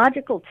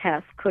 Psychological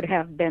tests could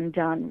have been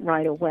done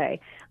right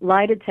away.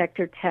 Lie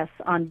detector tests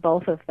on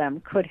both of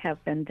them could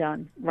have been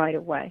done right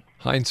away.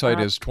 Hindsight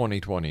is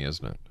 20/20,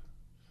 isn't it?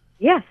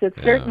 Yes, it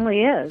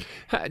certainly is.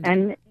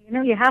 And,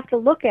 you have to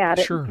look at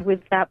it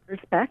with that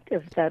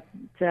perspective that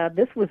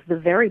this was the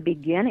very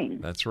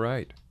beginning. That's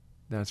right.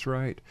 That's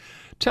right.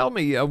 Tell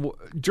me,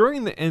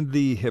 during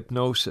the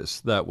hypnosis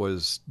that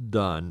was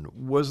done,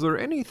 was there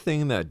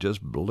anything that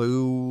just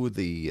blew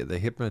the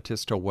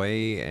hypnotist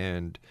away?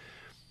 And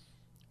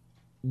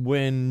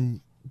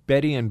when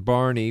Betty and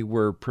Barney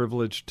were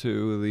privileged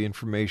to the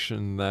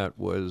information that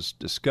was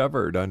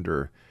discovered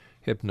under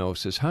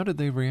hypnosis, how did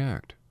they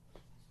react?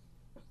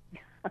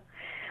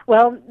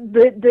 Well,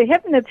 the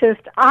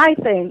hypnotist, I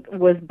think,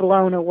 was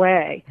blown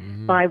away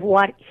by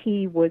what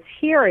he was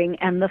hearing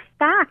and the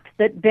fact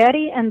that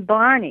Betty and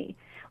Barney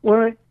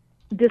were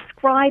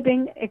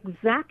describing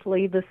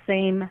exactly the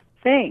same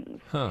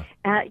things.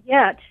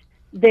 Yet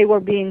they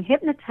were being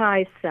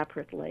hypnotized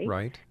separately.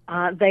 Right.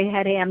 They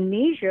had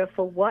amnesia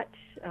for what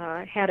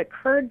had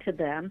occurred to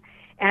them,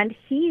 and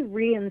he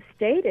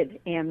reinstated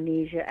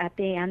amnesia at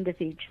the end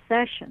of each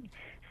session.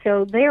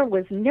 So there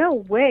was no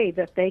way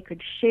that they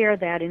could share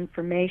that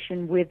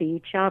information with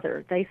each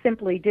other. They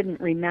simply didn't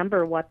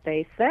remember what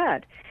they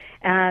said.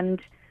 And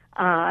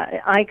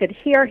I could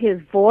hear his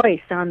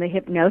voice on the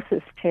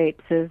hypnosis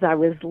tapes as I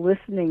was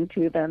listening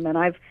to them, and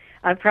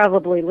I've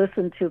probably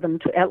listened to them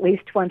at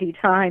least 20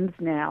 times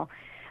now.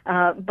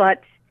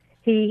 But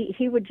he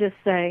would just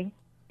say,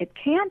 "It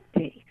can't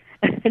be,"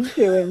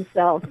 to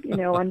himself,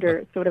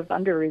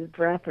 under his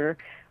breath or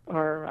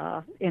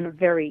in a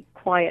very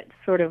quiet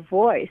sort of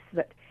voice,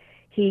 that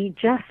he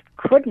just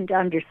couldn't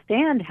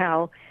understand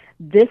how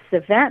this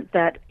event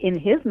that in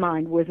his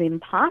mind was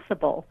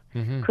impossible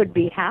could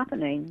be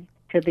happening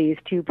to these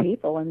two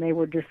people, and they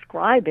were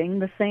describing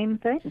the same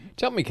thing.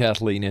 Tell me,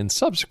 Kathleen, in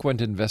subsequent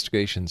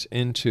investigations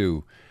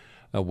into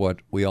what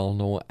we all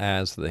know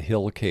as the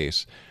Hill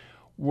case,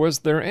 was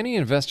there any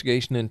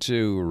investigation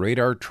into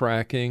radar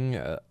tracking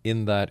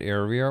in that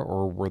area,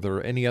 or were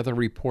there any other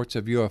reports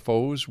of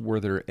UFOs? Were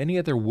there any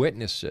other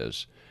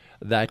witnesses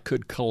that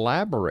could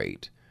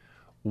collaborate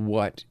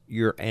what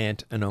your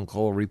aunt and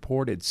uncle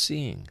reported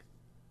seeing?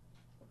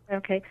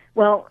 Okay.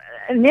 Well,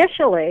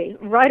 initially,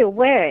 right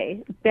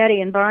away, Betty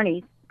and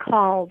Barney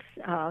called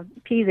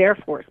Pease Air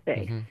Force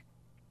Base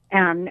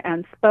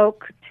and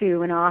spoke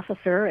to an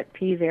officer at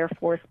Pease Air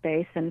Force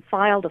Base and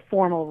filed a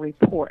formal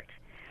report.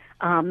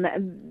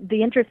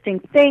 The interesting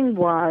thing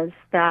was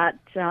that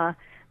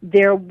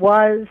there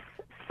was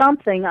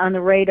something on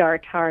the radar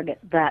target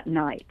that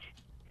night.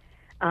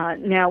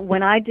 Now,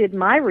 when I did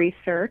my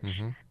research,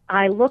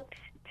 I looked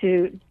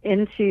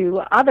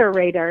into other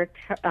radar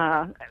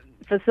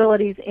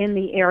facilities in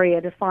the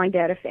area to find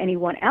out if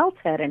anyone else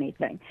had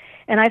anything.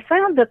 And I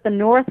found that the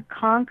North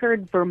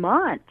Concord,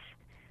 Vermont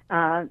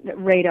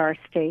radar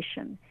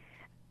station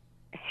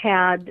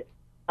had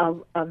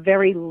a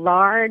very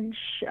large,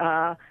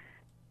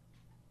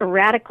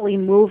 erratically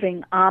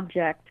moving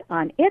object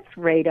on its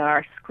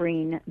radar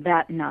screen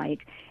that night,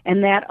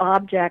 and that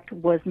object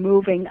was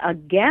moving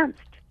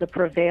against the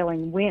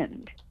prevailing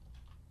wind.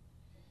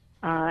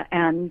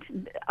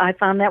 And I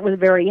found that was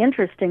very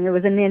interesting. It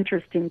was an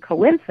interesting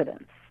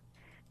coincidence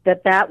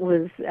that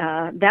was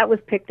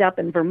picked up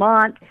in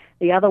Vermont.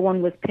 The other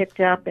one was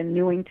picked up in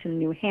Newington,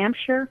 New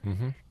Hampshire.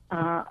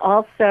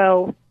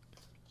 Also,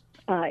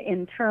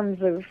 in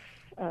terms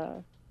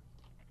of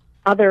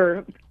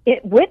other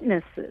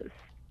witnesses,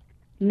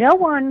 no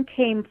one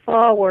came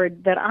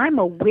forward that I'm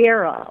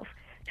aware of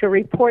to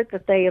report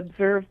that they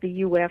observed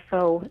the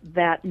UFO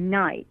that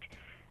night.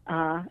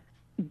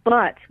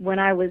 But when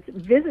I was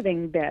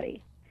visiting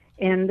Betty,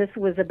 and this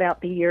was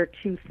about the year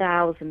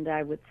 2000,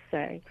 I would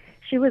say,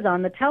 she was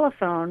on the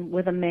telephone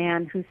with a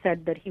man who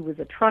said that he was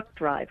a truck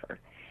driver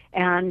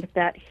and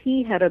that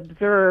he had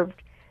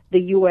observed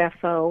the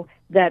UFO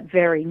that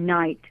very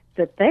night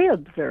that they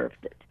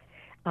observed it.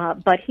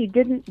 But he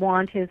didn't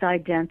want his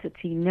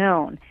identity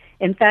known.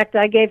 In fact,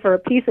 I gave her a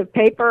piece of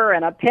paper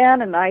and a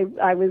pen, and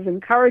I was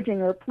encouraging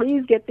her,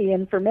 please get the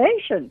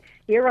information.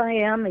 Here I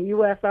am, a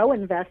UFO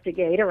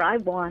investigator. I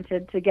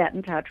wanted to get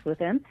in touch with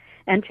him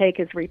and take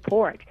his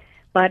report.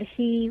 But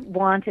he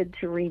wanted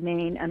to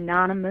remain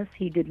anonymous.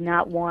 He did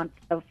not want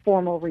a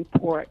formal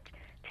report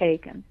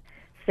taken.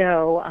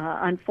 So,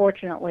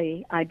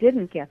 unfortunately, I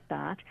didn't get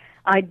that.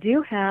 I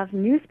do have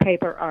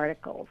newspaper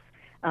articles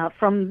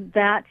from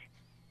that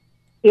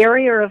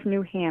area of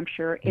New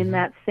Hampshire in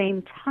that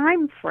same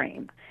time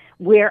frame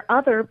where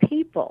other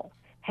people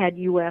had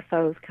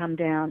UFOs come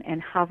down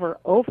and hover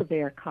over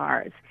their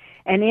cars.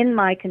 And in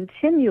my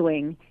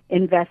continuing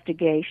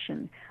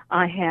investigation,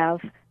 I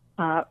have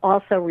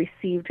also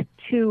received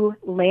 2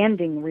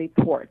 landing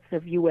reports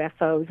of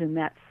UFOs in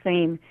that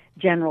same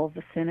general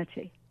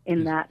vicinity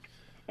in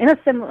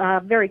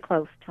a very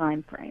close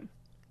time frame.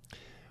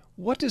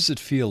 What does it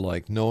feel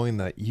like knowing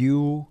that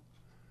you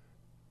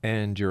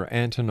and your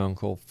aunt and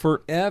uncle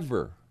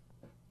forever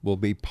will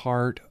be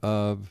part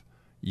of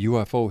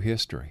UFO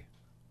history?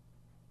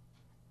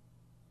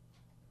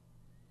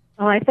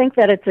 Well, I think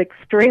that it's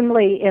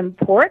extremely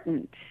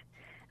important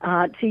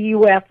to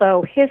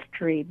UFO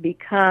history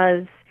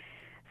because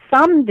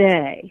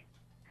someday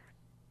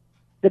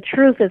the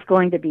truth is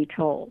going to be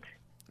told.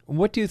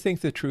 What do you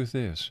think the truth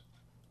is?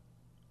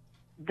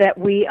 That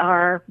we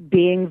are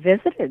being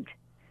visited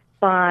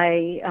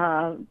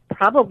by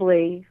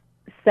probably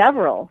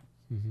several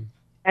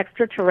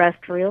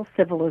extraterrestrial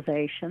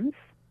civilizations.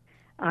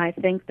 I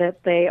think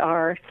that they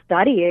are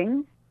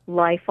studying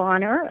life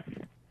on Earth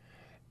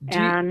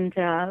and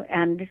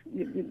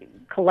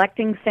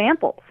collecting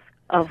samples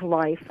of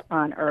life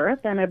on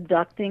Earth and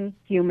abducting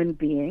human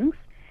beings.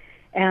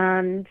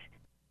 And,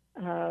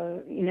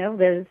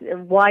 there's a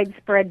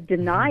widespread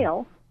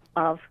denial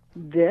of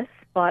this,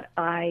 but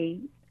I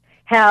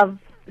have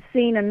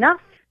seen enough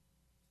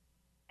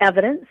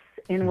evidence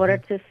in order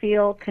to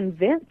feel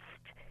convinced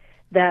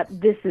that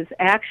this is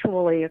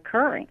actually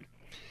occurring.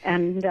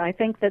 And I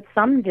think that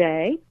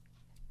someday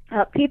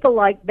people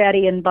like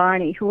Betty and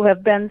Barney, who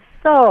have been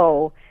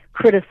so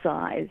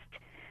criticized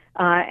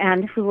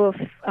and who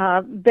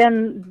have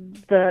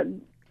been the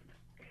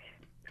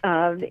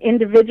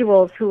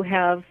individuals who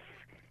have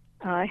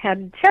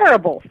had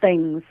terrible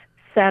things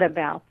said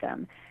about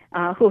them,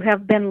 who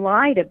have been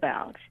lied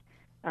about,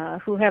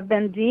 who have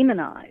been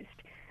demonized,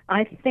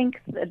 I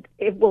think that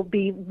it will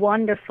be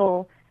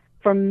wonderful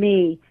for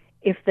me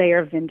if they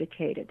are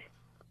vindicated.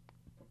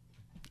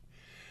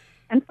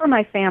 And for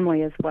my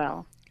family as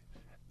well.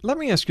 Let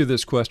me ask you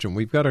this question.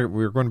 We're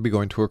going to be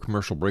going to a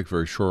commercial break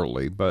very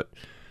shortly, but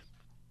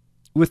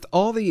with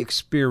all the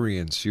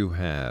experience you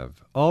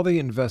have, all the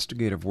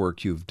investigative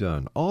work you've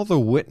done, all the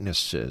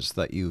witnesses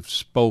that you've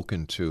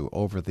spoken to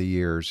over the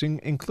years,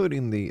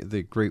 including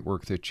the great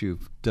work that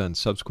you've done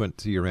subsequent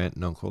to your aunt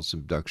and uncle's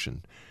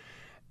abduction,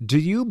 do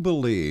you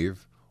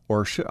believe,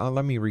 or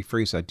let me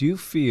rephrase that, do you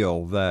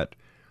feel that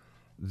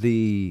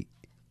the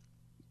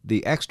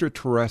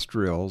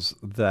extraterrestrials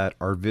that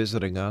are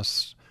visiting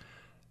us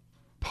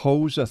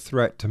pose a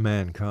threat to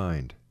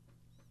mankind?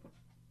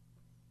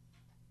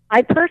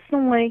 I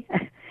personally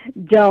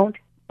don't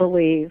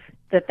believe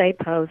that they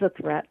pose a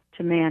threat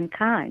to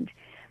mankind.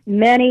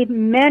 Many,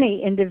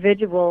 many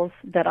individuals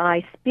that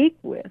I speak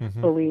with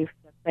believe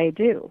that they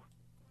do.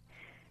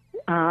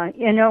 And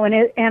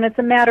it's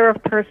a matter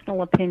of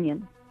personal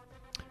opinion.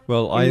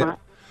 Well,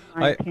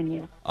 my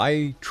opinion.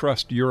 I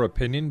trust your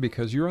opinion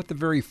because you're at the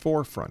very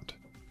forefront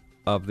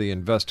of the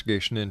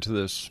investigation into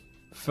this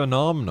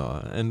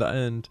phenomena,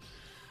 and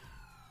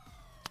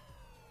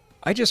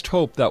I just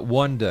hope that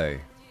one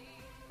day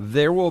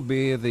there will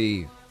be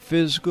the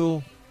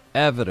physical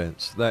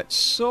evidence that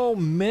so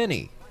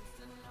many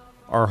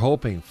are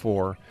hoping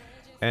for,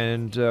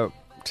 and to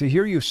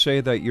hear you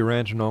say that your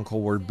aunt and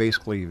uncle were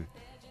basically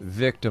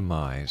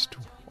victimized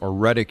or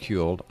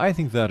ridiculed, I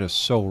think that is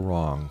so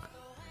wrong.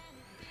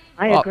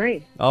 I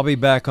agree. I'll be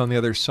back on the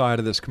other side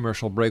of this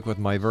commercial break with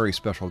my very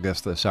special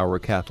guest this hour,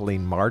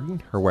 Kathleen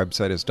Marden. Her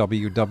website is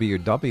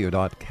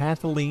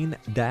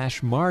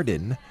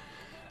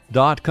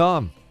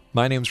www.kathleen-marden.com.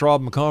 My name's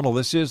Rob McConnell.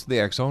 This is The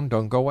X Zone.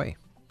 Don't go away.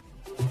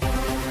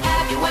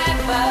 Have you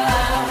ever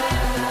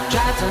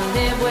tried to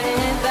live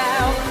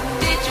without?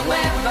 Did you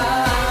ever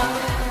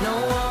know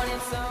what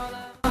it's all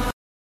about?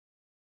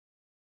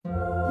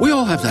 We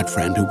all have that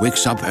friend who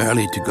wakes up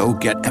early to go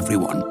get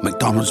everyone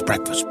McDonald's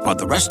breakfast, while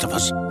the rest of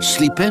us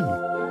sleep in.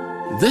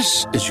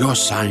 This is your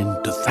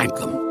sign to thank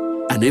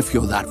them. And if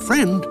you're that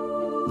friend,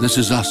 This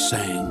is us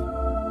saying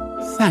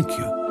thank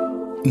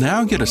you.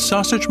 Now get a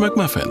sausage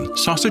McMuffin,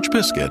 sausage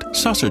biscuit,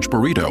 sausage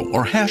burrito,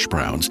 or hash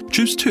browns.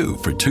 Choose 2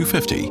 for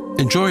 $2.50.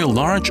 Enjoy a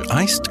large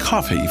iced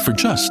coffee for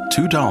just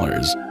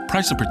 $2.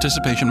 Price and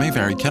participation may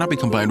vary. Cannot be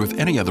combined with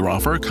any other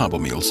offer or combo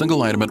meal.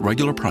 Single item at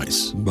regular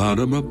price.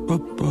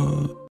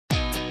 Ba-da-ba-ba-ba.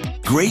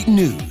 Great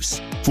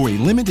news! For a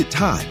limited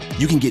time,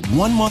 you can get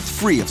 1 month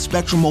free of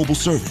Spectrum Mobile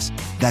service.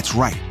 That's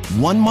right,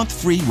 1 month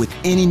free with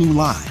any new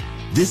line.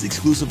 This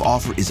exclusive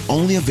offer is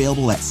only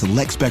available at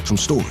select Spectrum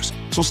stores,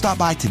 so stop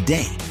by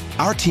today.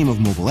 Our team of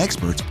mobile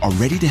experts are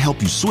ready to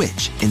help you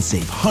switch and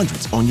save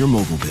hundreds on your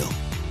mobile bill.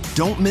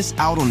 Don't miss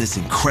out on this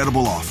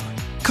incredible offer.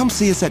 Come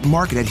see us at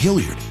Market at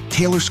Hilliard,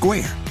 Taylor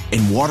Square,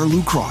 and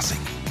Waterloo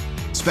Crossing.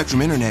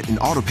 Spectrum Internet and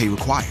autopay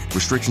required.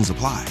 Restrictions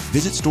apply.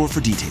 Visit store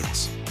for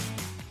details.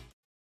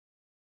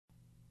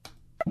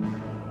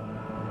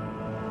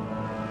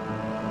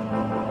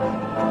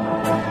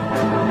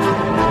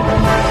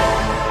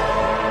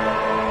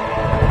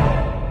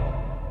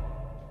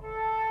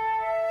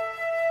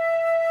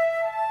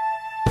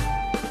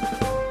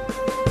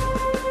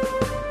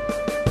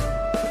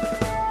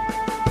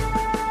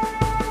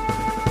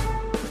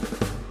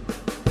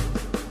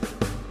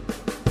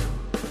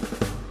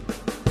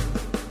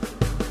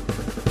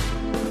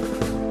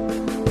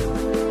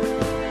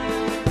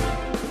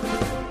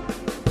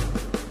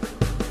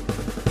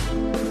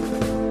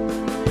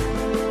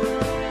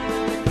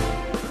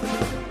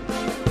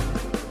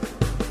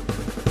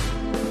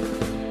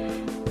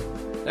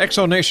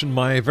 Exonation,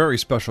 my very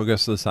special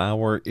guest this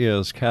hour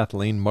is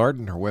Kathleen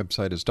Marden. Her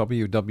website is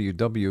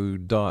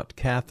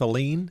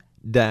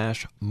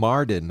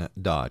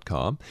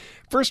www.kathleen-marden.com.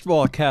 First of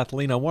all,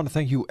 Kathleen, I want to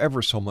thank you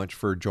ever so much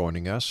for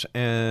joining us.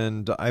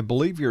 And I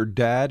believe your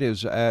dad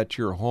is at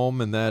your home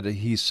and that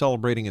he's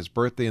celebrating his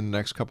birthday in the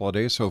next couple of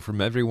days. So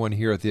from everyone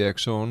here at the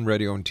X-Zone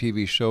Radio and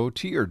TV show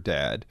to your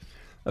dad,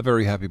 a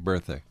very happy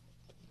birthday.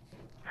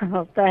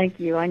 Oh, thank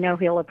you. I know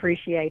he'll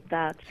appreciate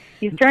that.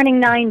 He's turning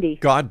 90.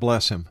 God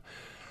bless him.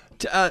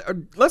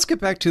 Let's get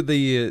back to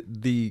the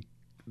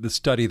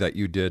study that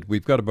you did.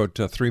 We've got about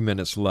 3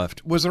 minutes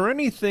left. Was there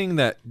anything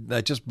that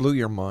just blew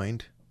your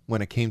mind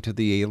when it came to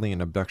the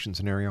alien abduction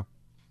scenario?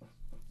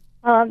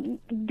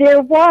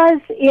 There was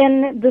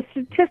in the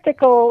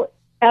statistical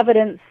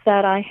evidence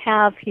that I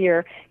have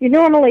here. You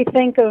normally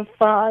think of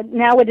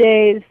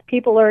nowadays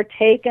people are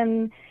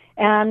taken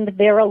and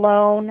they're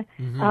alone.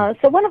 Mm-hmm.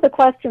 So one of the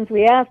questions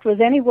we asked was,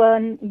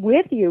 anyone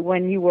with you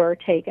when you were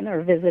taken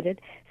or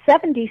visited?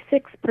 76%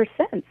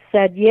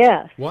 said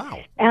yes.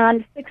 Wow.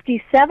 And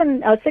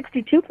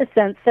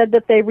 62% said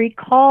that they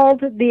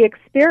recalled the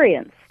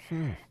experience.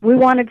 We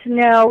wanted to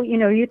know,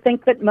 you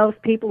think that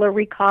most people are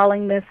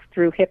recalling this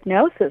through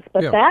hypnosis,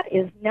 but that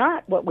is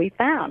not what we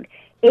found.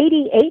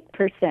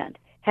 88%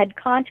 had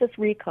conscious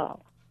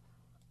recall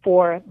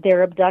for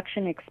their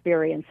abduction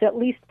experience, at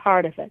least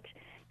part of it.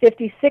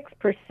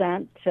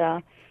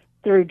 56%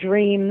 through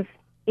dreams,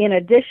 in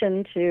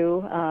addition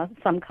to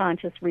some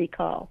conscious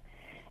recall.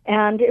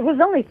 And it was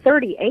only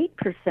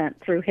 38%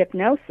 through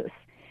hypnosis.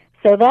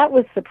 So that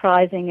was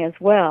surprising as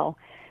well.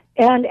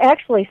 And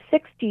actually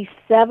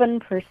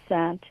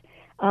 67%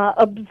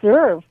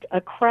 observed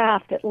a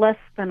craft at less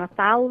than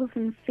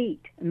 1,000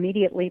 feet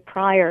immediately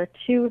prior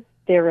to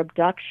their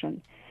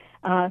abduction.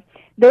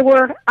 They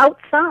were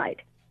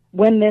outside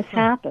when this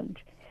happened.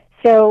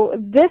 So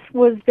this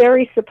was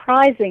very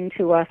surprising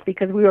to us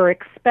because we were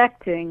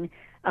expecting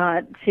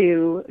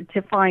to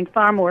find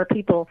far more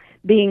people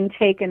being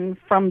taken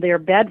from their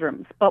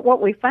bedrooms. But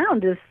what we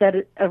found is that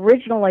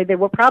originally they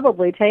were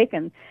probably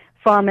taken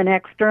from an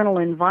external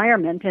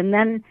environment and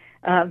then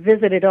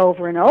visited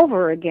over and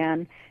over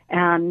again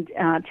and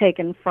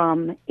taken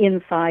from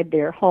inside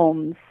their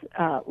homes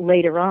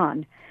later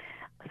on.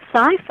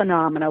 Psi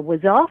phenomena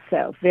was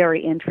also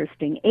very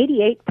interesting.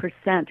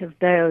 88% of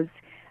those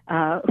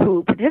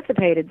who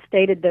participated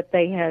stated that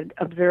they had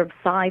observed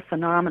psi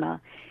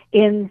phenomena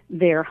in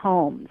their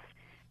homes.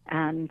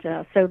 And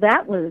so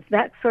that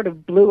sort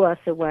of blew us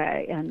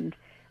away and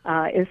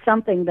is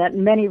something that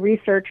many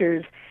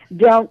researchers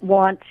don't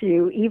want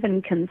to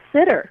even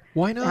consider.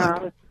 Why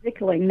not?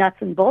 Particularly nuts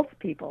and bolts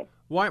people.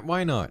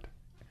 Why not?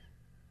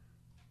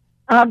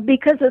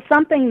 Because it's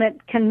something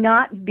that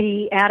cannot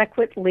be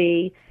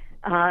adequately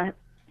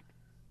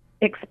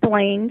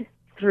explained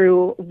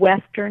through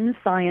Western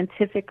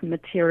scientific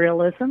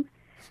materialism.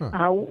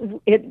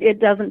 It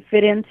doesn't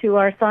fit into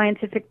our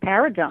scientific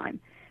paradigm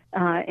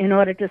in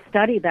order to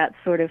study that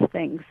sort of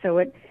thing. So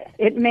it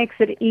makes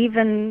it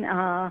even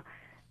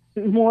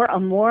more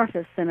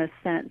amorphous in a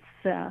sense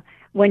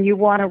when you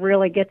want to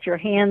really get your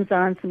hands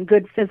on some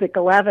good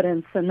physical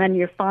evidence and then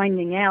you're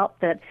finding out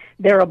that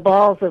there are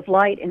balls of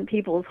light in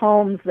people's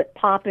homes that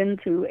pop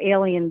into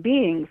alien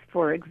beings,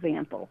 for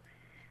example.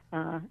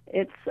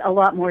 It's a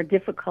lot more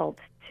difficult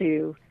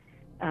to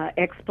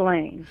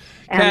explain,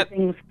 and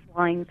things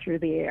flying through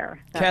the air.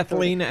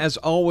 Kathleen, as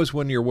always,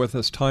 when you're with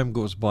us, time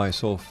goes by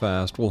so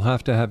fast. We'll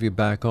have to have you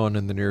back on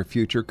in the near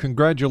future.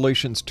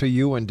 Congratulations to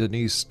you and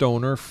Denise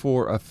Stoner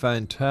for a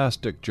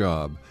fantastic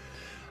job.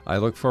 I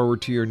look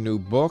forward to your new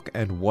book.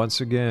 And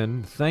once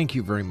again, thank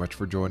you very much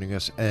for joining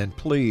us. And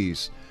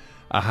please,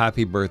 a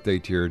happy birthday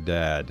to your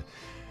dad.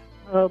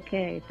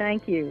 Okay,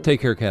 thank you.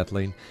 Take care,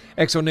 Kathleen.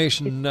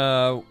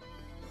 Exonation,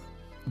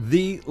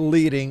 the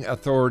leading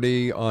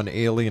authority on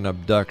alien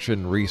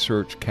abduction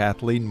research,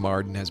 Kathleen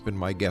Marden, has been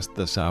my guest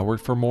this hour.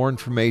 For more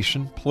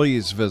information,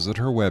 please visit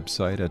her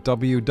website at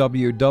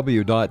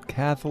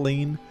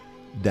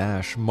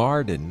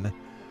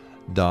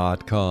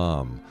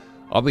www.kathleen-marden.com.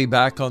 I'll be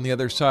back on the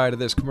other side of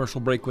this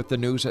commercial break with the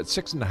news at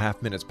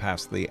 6.5 minutes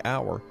past the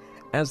hour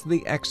as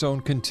the X-Zone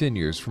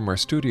continues from our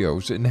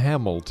studios in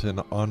Hamilton,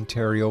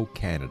 Ontario,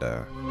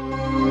 Canada.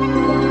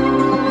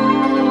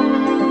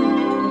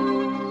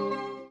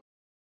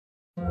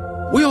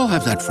 We all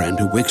have that friend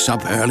who wakes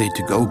up early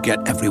to go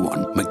get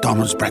everyone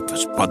McDonald's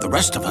breakfast, while the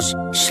rest of us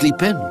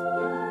sleep in.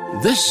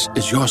 This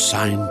is your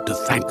sign to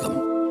thank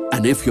them.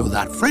 And if you're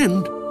that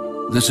friend,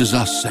 this is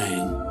us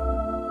saying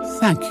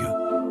thank you.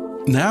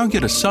 Now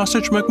get a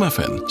sausage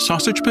McMuffin,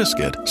 sausage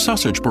biscuit,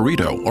 sausage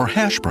burrito, or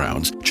hash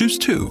browns. Choose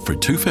 2 for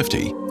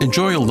 $2.50.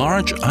 Enjoy a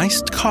large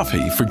iced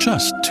coffee for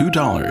just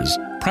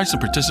 $2. Price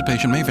and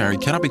participation may vary.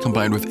 Cannot be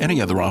combined with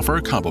any other offer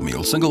or combo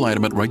meal. Single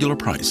item at regular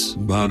price.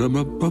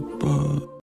 Ba-da-ba-ba-ba.